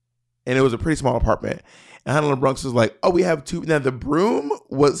 brooms. And it was a pretty small apartment. And Hannah Bronx was like, "Oh, we have 2." Now the broom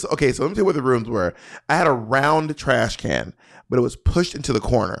was okay. So let me tell you what the brooms were. I had a round trash can, but it was pushed into the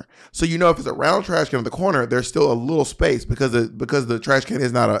corner. So if it's a round trash can in the corner, there's still a little space because the trash can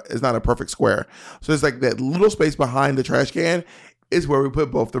is not a perfect square. So it's like that little space behind the trash can is where we put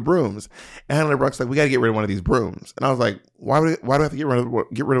both the brooms. And Hannah Bronx like, "We got to get rid of one of these brooms." And I was like, "Why do I have to get rid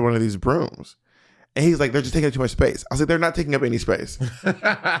of one of these brooms?" And he's like, "They're just taking up too much space." I was like, "They're not taking up any space.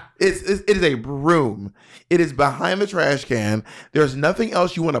 It is a broom. It is behind the trash can. There's nothing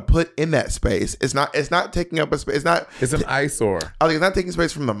else you want to put in that space. It's not taking up a space. It's not. It's an eyesore. I was like, it's not taking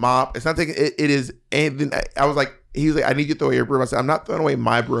space from the mop. It's not taking. It is. And then I was like, he was like, "I need you to throw away your broom." I said, "I'm not throwing away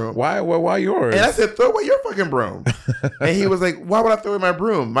my broom." Why? Why yours? And I said, "Throw away your fucking broom." And he was like, "Why would I throw away my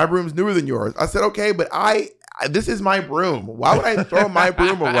broom? My broom's newer than yours." I said, "Okay, but this is my broom. Why would I throw my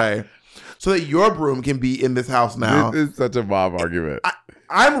broom away? So that your broom can be in this house now?" This is such a Bob argument.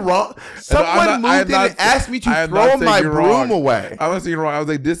 I'm wrong. Someone moved in and asked me to throw my broom away. I'm not saying you're wrong. I was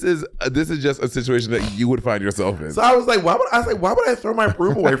like, this is just a situation that you would find yourself in. So I was like, why would I throw my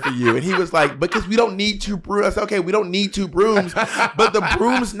broom away for you? And he was like, "Because we don't need 2 brooms." I said, "Okay, we don't need 2 brooms, but the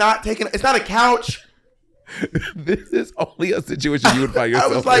broom's not taking. It's not a couch." This is only a situation you would find yourself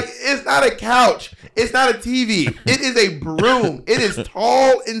in. I was like, "It's not a couch. It's not a TV. It is a broom. It is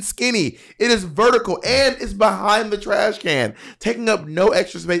tall and skinny. It is vertical, and it's behind the trash can, taking up no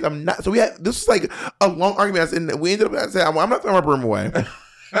extra space." I'm not. So this was like a long argument, and we ended up saying, "I'm not throwing my broom away.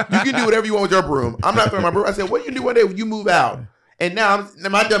 You can do whatever you want with your broom. I'm not throwing my broom." I said, "What do you do one day when you move out?" And now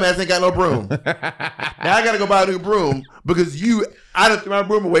my dumb ass ain't got no broom. Now I got to go buy a new broom because I done threw my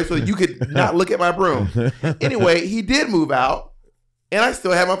broom away so that you could not look at my broom. Anyway, he did move out. And I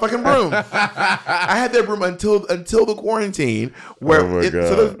still had my fucking broom. I had that broom until the quarantine.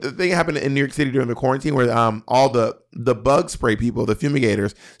 So the thing happened in New York City during the quarantine where all the bug spray people, the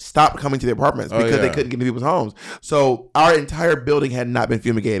fumigators, stopped coming to the apartments because they couldn't get into people's homes. So our entire building had not been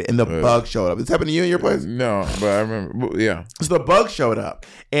fumigated, and the bugs showed up. This happened to you in your place? No, but I remember. Yeah. So the bugs showed up,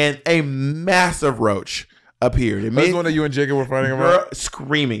 and a massive roach appeared. That's one that you and Jacob were fighting about?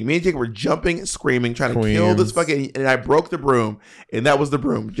 Screaming. Me and Jacob were jumping, screaming, trying to kill this fucking... And I broke the broom. And that was the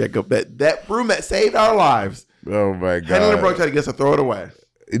broom, Jacob. That broom that saved our lives. Oh, my God. Hannah broke tried to get us to throw it away.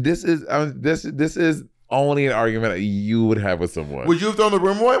 This is only an argument that you would have with someone. Would you have thrown the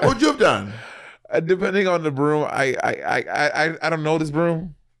broom away? What would you have done? Depending on the broom, I don't know this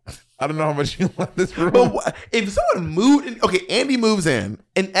broom. I don't know how much you want this broom. But if someone moved in, okay, Andy moves in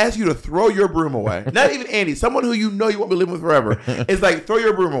and asks you to throw your broom away. Not even Andy, someone who you know you won't be living with forever. It's like, throw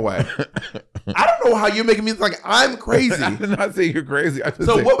your broom away. I don't know how you're making me look like I'm crazy. I did not say you're crazy.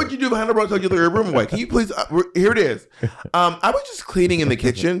 So what would you do behind the broom? I told you to throw your broom away. Can you please? Here it is. I was just cleaning in the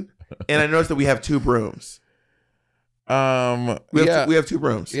kitchen, and I noticed that we have 2 brooms. We have 2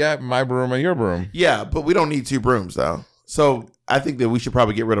 brooms. Yeah, my broom and your broom. Yeah, but we don't need 2 brooms though. So I think that we should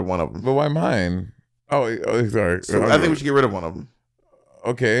probably get rid of one of them. But why mine? Oh, sorry. So I think we should get rid of one of them.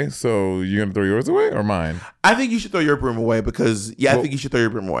 Okay, so you're gonna throw yours away or mine? I think you should throw your broom away because I think you should throw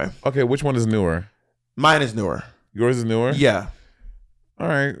your broom away. Okay, which one is newer? Mine is newer. Yours is newer? Yeah. All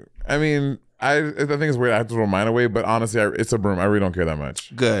right. I mean, I think it's weird I have to throw mine away, but honestly, it's a broom. I really don't care that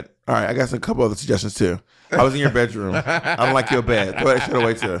much. Good. All right, I got a couple other suggestions too. I was in your bedroom. I don't like your bed. Throw that shit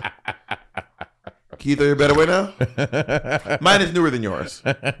away too. Can you throw your bed away now? Mine is newer than yours.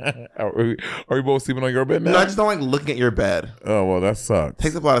 Are we both sleeping on your bed now? No, I just don't like looking at your bed. Oh, well, that sucks.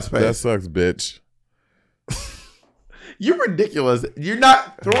 Takes up a lot of space. That sucks, bitch. You're ridiculous. You're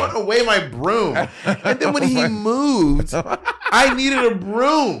not throwing away my broom. And then when he moved, I needed a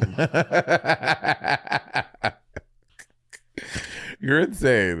broom. You're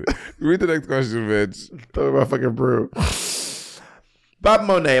insane. Read the next question, bitch. Throw my fucking broom. Bob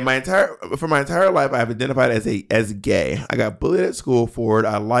Monet, for my entire life, I have identified as gay. I got bullied at school for it.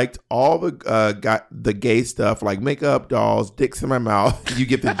 I liked all the gay stuff like makeup, dolls, dicks in my mouth. You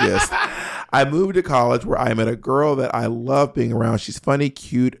get the gist. I moved to college where I met a girl that I love being around. She's funny,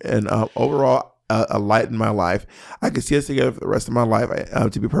 cute, and overall a light in my life. I could see us together for the rest of my life.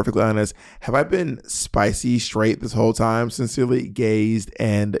 To be perfectly honest, have I been spicy straight this whole time? Sincerely, gazed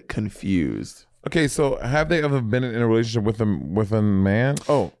and confused. Okay, so have they ever been in a relationship with a man?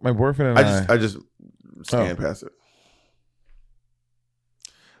 Oh, my boyfriend and I just scanned past it.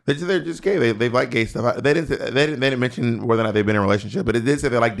 They're just gay. They like gay stuff. They didn't mention whether or not they've been in a relationship, but it did say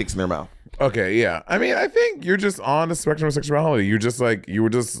they like dicks in their mouth. Okay, yeah. I mean, I think you're just on the spectrum of sexuality. You're just like you're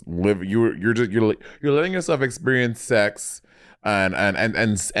letting yourself experience sex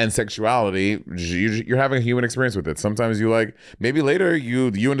and sexuality. You're having a human experience with it. Sometimes you like, maybe later you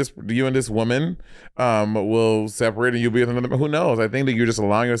and this woman will separate and you'll be with another. Who knows? I think that you're just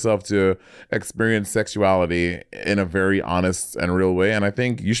allowing yourself to experience sexuality in a very honest and real way, and I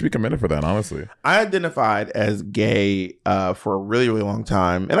think you should be commended for that. Honestly, I identified as gay for a really, really long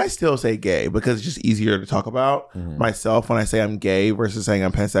time, and I still say gay because it's just easier to talk about myself when I say I'm gay versus saying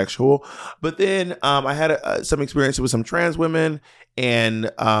I'm pansexual. But then I had some experience with some trans women. And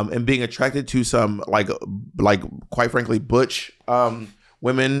being attracted to some like quite frankly butch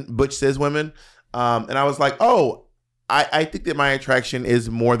women, butch cis women, and I was like, oh, I think that my attraction is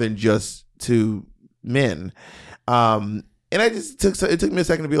more than just to men, and it took me a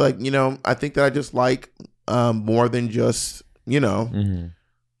second to be like, I think that I just like more than just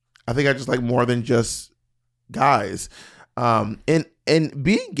I think I just like more than just guys, and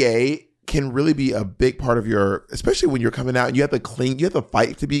being gay can really be a big part of especially when you're coming out and you have to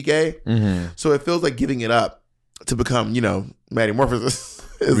fight to be gay. So it feels like giving it up to become, metamorphosis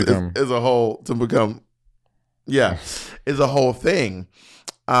is a whole thing.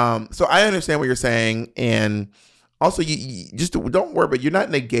 So I understand what you're saying. And also you just don't worry, but you're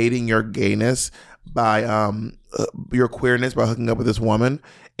not negating your gayness by your queerness by hooking up with this woman.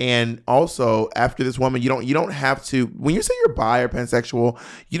 And also, after this woman, you don't have to, when you say you're bi or pansexual,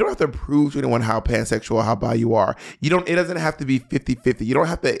 you don't have to prove to anyone how pansexual or how bi you are. It doesn't have to be 50-50. You don't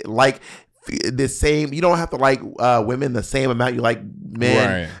have to like the same, you don't have to like women the same amount you like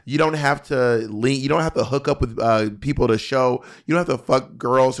men. Right. You don't have to hook up with people to show, you don't have to fuck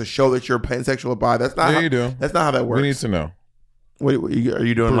girls to show that you're pansexual or bi. That's not you do. That's not how that works. We need to know. What are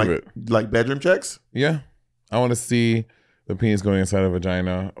you doing? Like bedroom checks? Yeah. I want to see the penis going inside a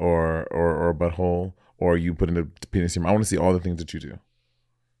vagina or a butthole, or you put in the penis in. I want to see all the things that you do.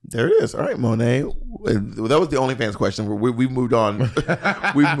 There it is. All right, Monet. That was the OnlyFans question. We've moved on.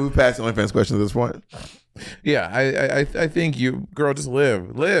 We've moved past the OnlyFans question at this point. Yeah, I think you, girl, just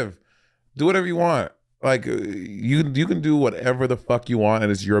live. Do whatever you want. Like you can do whatever the fuck you want,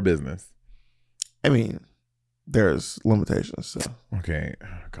 and it's your business. I mean, there's limitations. So. Okay. Oh,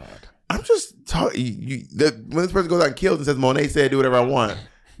 God. I'm just talking. When this person goes out and kills and says, Monet said, do whatever I want,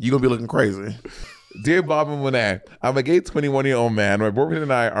 you're going to be looking crazy. Dear Bob and Monet, I'm a gay 21-year-old man. My boyfriend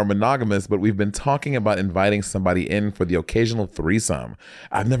and I are monogamous, but we've been talking about inviting somebody in for the occasional threesome.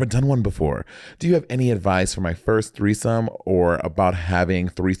 I've never done one before. Do you have any advice for my first threesome or about having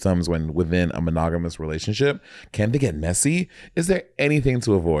threesomes when within a monogamous relationship? Can they get messy? Is there anything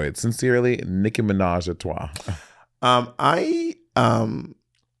to avoid? Sincerely, Nicki Minaj à toi.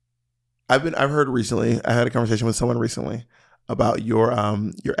 I've heard recently, I had a conversation with someone recently about your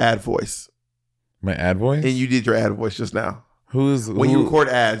ad voice. My ad voice? And you did your ad voice just now. When you record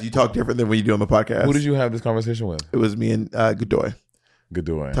ads, you talk different than when you do on the podcast. Who did you have this conversation with? It was me and Godoy.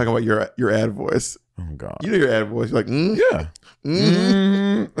 Godoy. Talking about your ad voice. Oh, God. You know your ad voice. You're like, Yeah.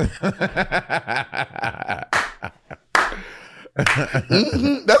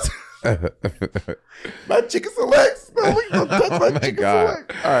 That's my chicken selects. Oh my God.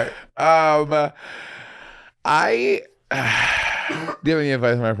 Select. All right. Do you have any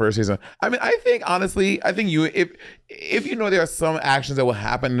advice on my first season? I mean, I think honestly, you if you know there are some actions that will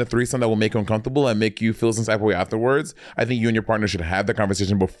happen in the threesome that will make you uncomfortable and make you feel some type of way afterwards, I think you and your partner should have the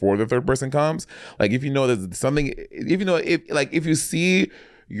conversation before the third person comes. Like if you know there's something, if you see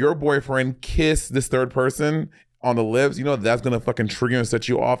your boyfriend kiss this third person on the lips, you know that's gonna fucking trigger and set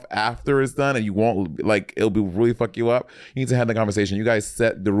you off after it's done, and you won't it'll be really fuck you up. You need to have the conversation. You guys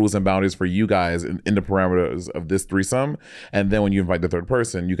set the rules and boundaries for you guys in the parameters of this threesome, and then when you invite the third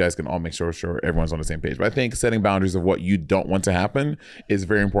person, you guys can all make sure everyone's on the same page. But I think setting boundaries of what you don't want to happen is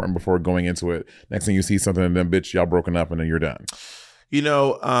very important before going into it. Next thing you see something, and then bitch, y'all broken up, and then you're done. You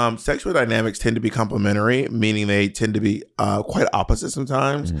know, sexual dynamics tend to be complementary, meaning they tend to be quite opposite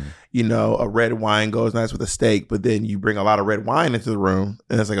sometimes. Mm-hmm. You know, a red wine goes nice with a steak, but then you bring a lot of red wine into the room,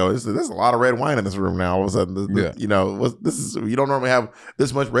 and it's like, oh, there's a lot of red wine in this room now. All of a sudden, you know, you don't normally have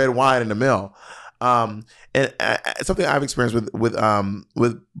this much red wine in the meal. And something I've experienced with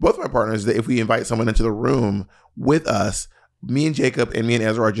both my partners is that if we invite someone into the room with us, me and Jacob and me and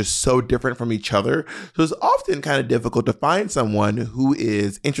Ezra are just so different from each other. So it's often kind of difficult to find someone who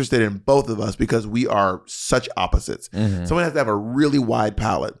is interested in both of us because we are such opposites. Mm-hmm. Someone has to have a really wide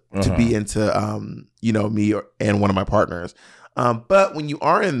palette to be into, me and one of my partners. But when you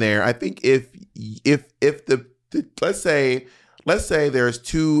are in there, I think if the let's say there's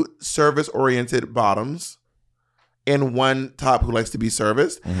two service oriented bottoms and one top who likes to be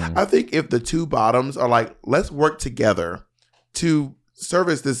serviced, I think if the two bottoms are like, let's work together to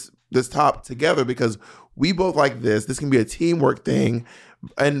service this top together because we both like this. This can be a teamwork thing,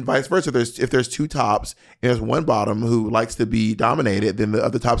 and vice versa. If there's two tops and there's one bottom who likes to be dominated, then the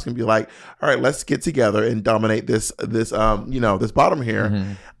other tops can be like, all right, let's get together and dominate this bottom here.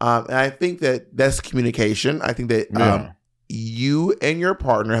 Mm-hmm. And I think that's communication. I think that you and your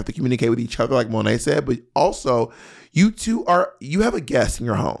partner have to communicate with each other, like Monet said, but also you have a guest in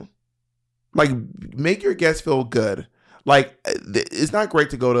your home. Like, make your guest feel good. Like, it's not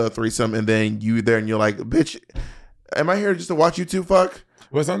great to go to a threesome and then you there and you're like, bitch, am I here just to watch you two fuck?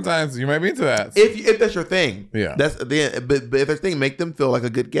 Well, sometimes you might be into that. If that's your thing. Yeah. But if that's your thing, make them feel like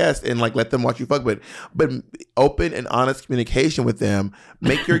a good guest and like let them watch you fuck. But open and honest communication with them.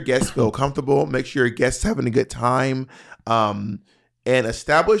 Make your guests feel comfortable. Make sure your guests having a good time. And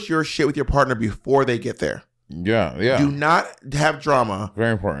establish your shit with your partner before they get there. Yeah. Do not have drama.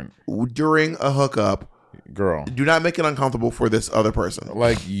 Very important. During a hookup. Girl, do not make it uncomfortable for this other person.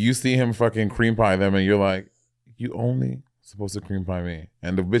 Like, you see him fucking cream pie them and you're like, you only supposed to cream pie me,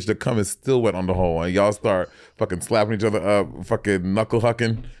 and the bitch that come is still wet on the hole, and y'all start fucking slapping each other up, fucking knuckle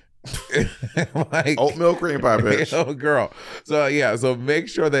hucking. Like, oatmeal cream pie, bitch. Oh, girl. So make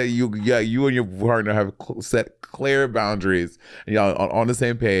sure that you and your partner have set clear boundaries, and y'all on the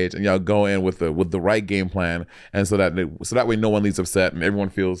same page, and y'all go in with the right game plan, and so that way no one leaves upset and everyone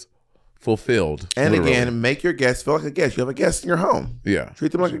feels fulfilled. And literally. Again, make your guests feel like a guest. You have a guest in your home. Yeah.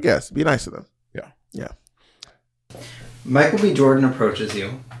 Treat them like a guest. Be nice to them. Yeah. Michael B. Jordan approaches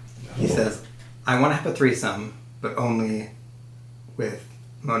you. He says, I want to have a threesome, but only with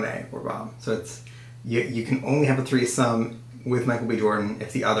Monet or Bob. So it's you can only have a threesome with Michael B. Jordan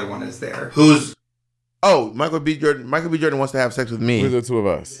if the other one is there. Michael B. Jordan. Michael B. Jordan wants to have sex with me. With the two of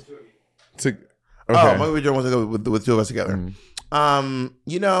us. Okay. Michael B. Jordan wants to go with two of us together. Mm-hmm.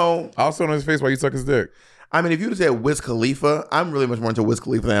 I also on his face while you suck his dick. I mean, if you would say Wiz Khalifa, I'm really much more into Wiz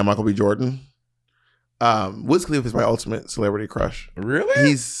Khalifa than I am Michael B. Jordan. Wiz Khalifa is my ultimate celebrity crush. Really?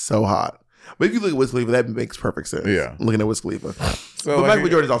 He's so hot. But if you look at Wiz Khalifa, that makes perfect sense. Yeah. Looking at Wiz Khalifa. So but Michael B.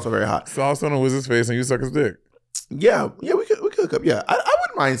 Jordan is also very hot. So also on Wiz's face and you suck his dick. Yeah, we could hook up. Yeah. I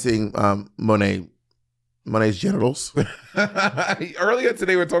wouldn't mind seeing Monet's genitals. Earlier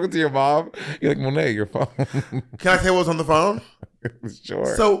today, we were talking to your mom. You're like, Monet, your phone. Can I say what was on the phone?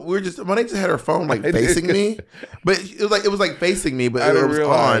 Sure. So Monet just had her phone like facing me, but it was like facing me, but it was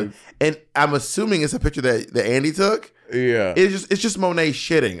on. And I'm assuming it's a picture that Andy took. Yeah. It's just Monet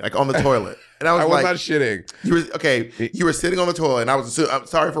shitting like on the toilet. And I was not shitting. You were sitting on the toilet, and I'm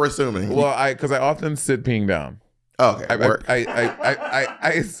sorry for assuming. Well, because I often sit peeing down. Oh, okay.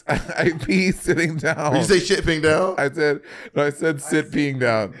 I pee sitting down. Did you say shit peeing down? I said sit peeing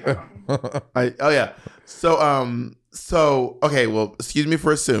down. Yeah. So So, okay, well, excuse me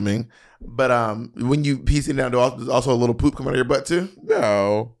for assuming, but when you pee sitting down, there's also a little poop coming out of your butt too?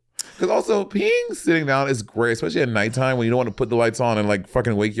 No. Because also peeing sitting down is great, especially at nighttime when you don't want to put the lights on and like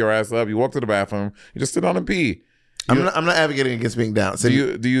fucking wake your ass up. You walk to the bathroom, you just sit down and pee. I'm not advocating against being down. So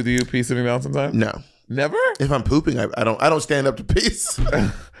do you pee sitting down sometimes? No. Never? If I'm pooping, I don't stand up to piss.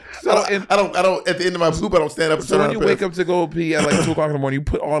 So I don't at the end of my poop I don't stand up. So when you wake up to go pee at like 2 o'clock in the morning, you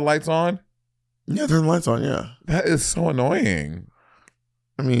put all lights on? Yeah, turn the lights on, yeah. That is so annoying.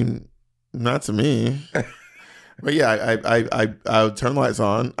 I mean, not to me. But yeah, I'll turn the lights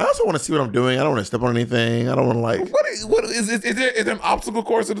on. I also want to see what I'm doing. I don't want to step on anything. I don't want to like. What is there an obstacle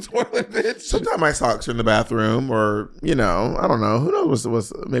course in the toilet, bitch? Sometimes my socks are in the bathroom, or I don't know. Who knows?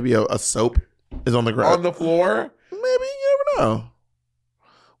 What's maybe a soap is on the ground on the floor. Maybe you never know.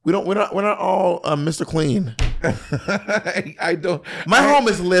 We're not all Mr. Clean. I don't. My home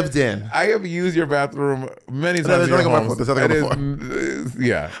is lived in. I have used your bathroom many times. There's nothing on my floor. There's nothing on the floor.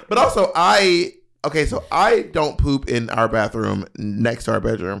 Yeah, but also I don't poop in our bathroom next to our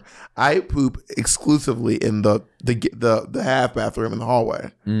bedroom. I poop exclusively in the half bathroom in the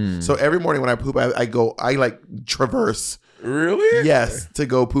hallway. So every morning when I poop, I like traverse. Really? Yes, to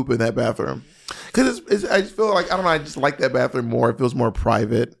go poop in that bathroom. Because I just feel like, I don't know, I just like that bathroom more. It feels more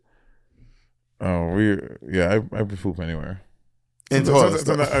private. Oh, I poop anywhere. In toilets.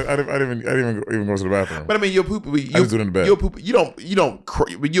 I didn't even go to the bathroom. But I mean, you'll poop. I was doing it in bed. You'll poop.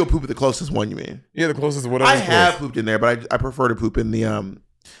 You'll poop at the closest one. You mean? Yeah, the closest. Whatever. I have pooped in there, but I prefer to poop in the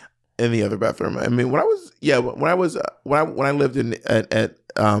other bathroom. I mean, when I lived in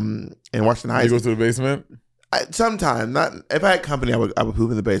Washington Heights. You go to the basement. Sometime, not if I had company, I would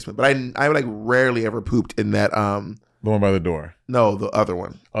poop in the basement. But I like rarely ever pooped in that. The one by the door. No, the other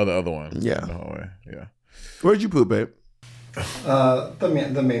one. Oh, the other one. Yeah. In the hallway. Yeah. Where'd you poop, babe?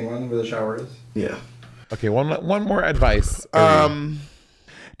 The main one where the shower is. Yeah. Okay. One more advice.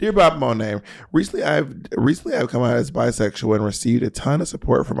 Dear Bob Monet, recently I've come out as bisexual and received a ton of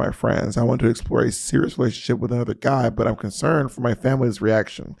support from my friends. I want to explore a serious relationship with another guy, but I'm concerned for my family's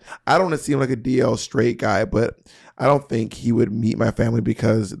reaction. I don't want to seem like a DL straight guy, but I don't think he would meet my family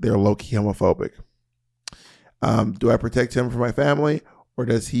because they're low-key homophobic. Do I protect him from my family, or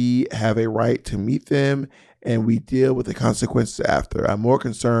does he have a right to meet them and we deal with the consequences after? I'm more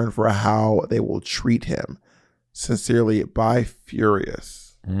concerned for how they will treat him. Sincerely, Bi Furious.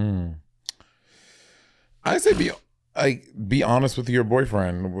 I say be honest with your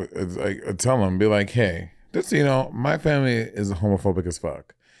boyfriend. Tell him, be like, hey, just my family is homophobic as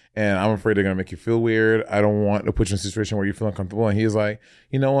fuck, and I'm afraid they're gonna make you feel weird. I don't want to put you in a situation where you feel uncomfortable. And he's like,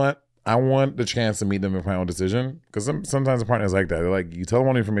 you know what? I want the chance to meet them and make my own decision, because sometimes the partner's like that. They're like, you tell them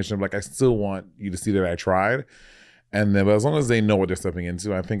all the information, like, I still want you to see that I tried, and then but as long as they know what they're stepping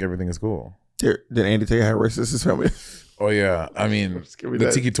into, I think everything is cool. Did Andy tell you how racist his family is? Oh yeah, I mean,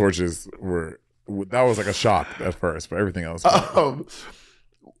 the tiki torches that was like a shock at first, but everything else. I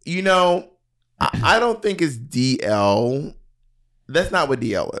don't think it's DL. That's not what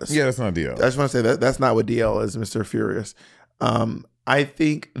DL is. Yeah, that's not DL. I just want to say that's not what DL is, Mr. Furious. I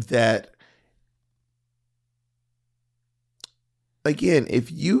think that, again,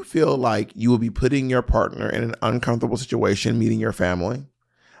 if you feel like you will be putting your partner in an uncomfortable situation, meeting your family,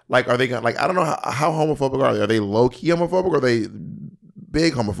 like, are they gonna, like, I don't know how homophobic are they? Are they low key homophobic or are they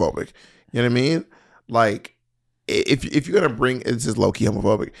big homophobic? You know what I mean? Like, if you're gonna bring, it's just low key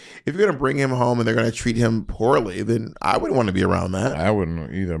homophobic. If you're gonna bring him home and they're gonna treat him poorly, then I wouldn't want to be around that. I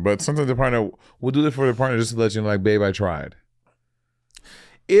wouldn't either. But sometimes the partner will do it for the partner just to let you know, like, babe, I tried.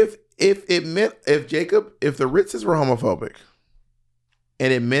 If the Ritzes were homophobic,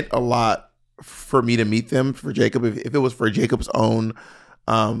 and it meant a lot for me to meet them, for Jacob, if it was for Jacob's own.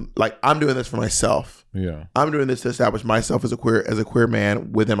 Like, I'm doing this for myself. Yeah. I'm doing this to establish myself as a queer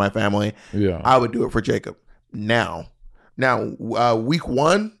man within my family. Yeah. I would do it for Jacob. Now, week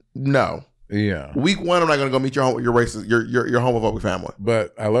one, no. Yeah. Week one, I'm not gonna go meet your racist, your homophobic family.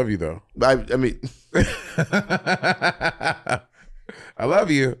 But I love you though. I mean, I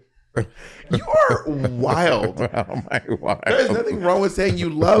love you. You are wild. Oh my wild. There's nothing wrong with saying you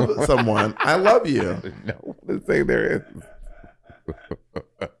love someone. I love you. No, let's say there is.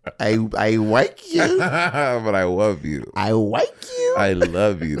 I like you. But I love you. I like you. I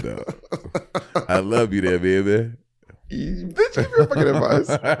love you though. I love you there, baby. Bitch, give your fucking advice.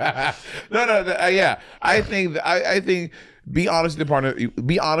 No, yeah. I think be honest with your partner.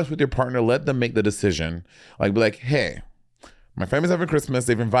 Be honest with your partner. Let them make the decision. Like, be like, hey, my family's having Christmas.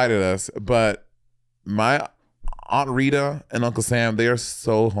 They've invited us, but my Aunt Rita and Uncle Sam, they are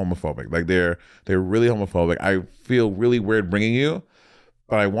so homophobic. Like, they're really homophobic. I feel really weird bringing you.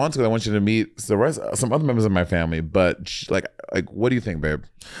 But I want to. I want you to meet some other members of my family. But like, what do you think, babe?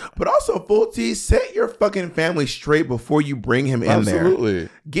 But also, full T, set your fucking family straight before you bring him in there. Absolutely.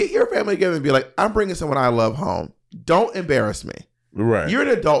 Get your family together and be like, I'm bringing someone I love home. Don't embarrass me. Right. You're an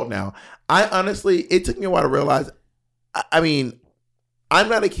adult now. I honestly, it took me a while to realize, I mean, I'm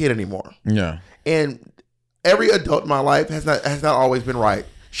not a kid anymore. Yeah. And every adult in my life has not always been right.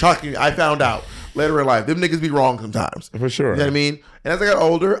 Shockingly, I found out later in life. Them niggas be wrong sometimes. For sure. You know what I mean? And as I got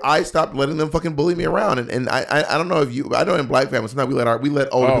older, I stopped letting them fucking bully me around. And I don't know if you, I know in black families, sometimes we let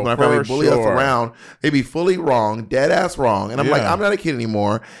older people in our family bully us around. They be fully wrong, dead ass wrong. And I'm like, I'm not a kid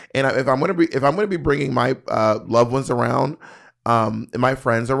anymore. And if I'm gonna be bringing my loved ones around, and my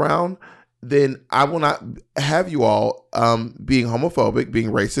friends around, then I will not have you all being homophobic,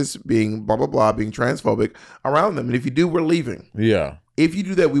 being racist, being blah blah blah, being transphobic around them. And if you do, we're leaving. Yeah. If you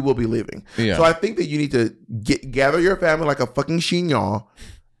do that, we will be leaving. Yeah. So I think that you need to gather your family like a fucking chignon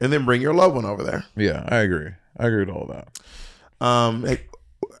and then bring your loved one over there. Yeah, I agree. I agree with all that. Hey,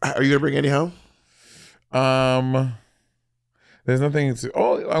 are you going to bring Andy home? There's nothing to...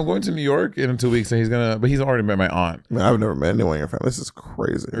 Oh, I'm going to New York in 2 weeks, and but he's already met my aunt. Man, I've never met anyone in your family. This is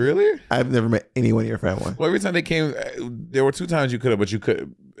crazy. Really? I've never met anyone in your family. Well, every time they came, there were 2 times you could have, but you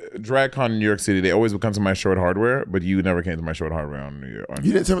could... DragCon in New York City, they always would come to my Short Hardware, but you never came to my Short Hardware on New York.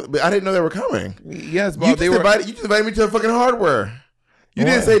 You didn't tell me, but I didn't know they were coming. Yes, but you just invited me to a fucking Hardware. You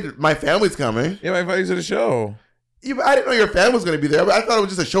didn't say my family's coming. Yeah, I invited you to the show. Yeah, but I didn't know your family was going to be there, but I thought it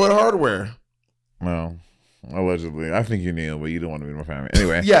was just a show at Hardware. Well, allegedly. I think you knew, but you don't want to be my family.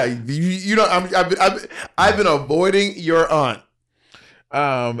 Anyway. Yeah, you know, I've been avoiding your aunt.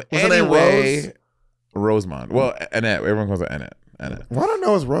 What's her name, Rose? Rosemond. Well, Annette. Everyone calls her Annette. Why don't I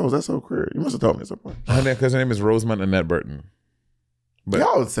know it's Rose? That's so weird. You must have told me at some point. Because her name is Rosemond Annette Burton. But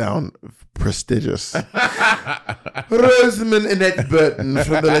y'all sound prestigious. Rosemond Annette Burton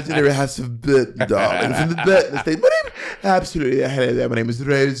from the legendary House of Burton, darling. From the Burton estate. Absolutely. My name is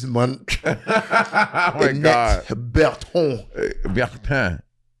Rosemond. Oh my God. Berton. Bertin.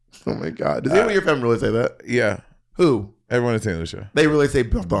 Oh my God. Does anyone in your family really say that? Yeah. Who? Everyone in St. Lucia. They really say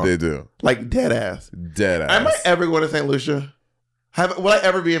Berton. They do. Like dead ass. Dead ass. Am I ever going to St. Lucia? Will I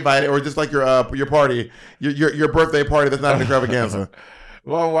ever be invited, or just like your party, your birthday party that's not an extravaganza?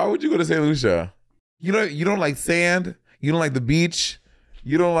 Well, why would you go to St. Lucia? You don't like sand. You don't like the beach.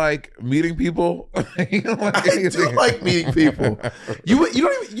 You don't like meeting people. You don't like I do like meeting people. You don't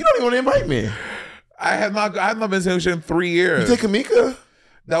even want to invite me. I have not been to St. Lucia in 3 years. You take Kamika?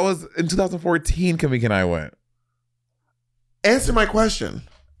 That was in 2014. Kamika and I went. Answer my question.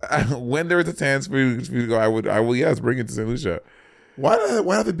 When there is a chance for you to go, I will yes, bring it to St. Lucia. Why do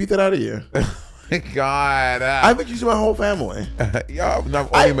I have to beat that out of you? God, I've been using my whole family. Yeah,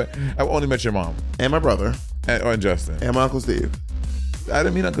 I've only met your mom and my brother and Justin and my Uncle Steve. I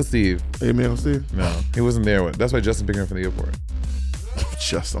didn't mean Uncle Steve. You didn't mean Uncle Steve? No, he wasn't there. That's why Justin picked him up from the airport.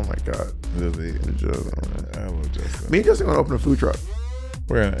 Just, oh my God. I love Justin. Me and Justin going to open a food truck.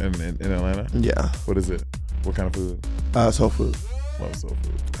 Where, in Atlanta? Yeah. What is it? What kind of food? Soul food. Love soul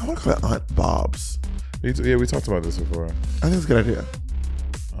food. I want to call it Aunt Bob's. Yeah, we talked about this before. I think it's a good idea.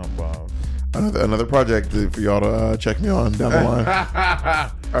 Aunt Bob's. Another project for y'all to check me on down the line.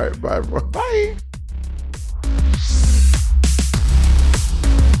 All right, bye, bro. Bye.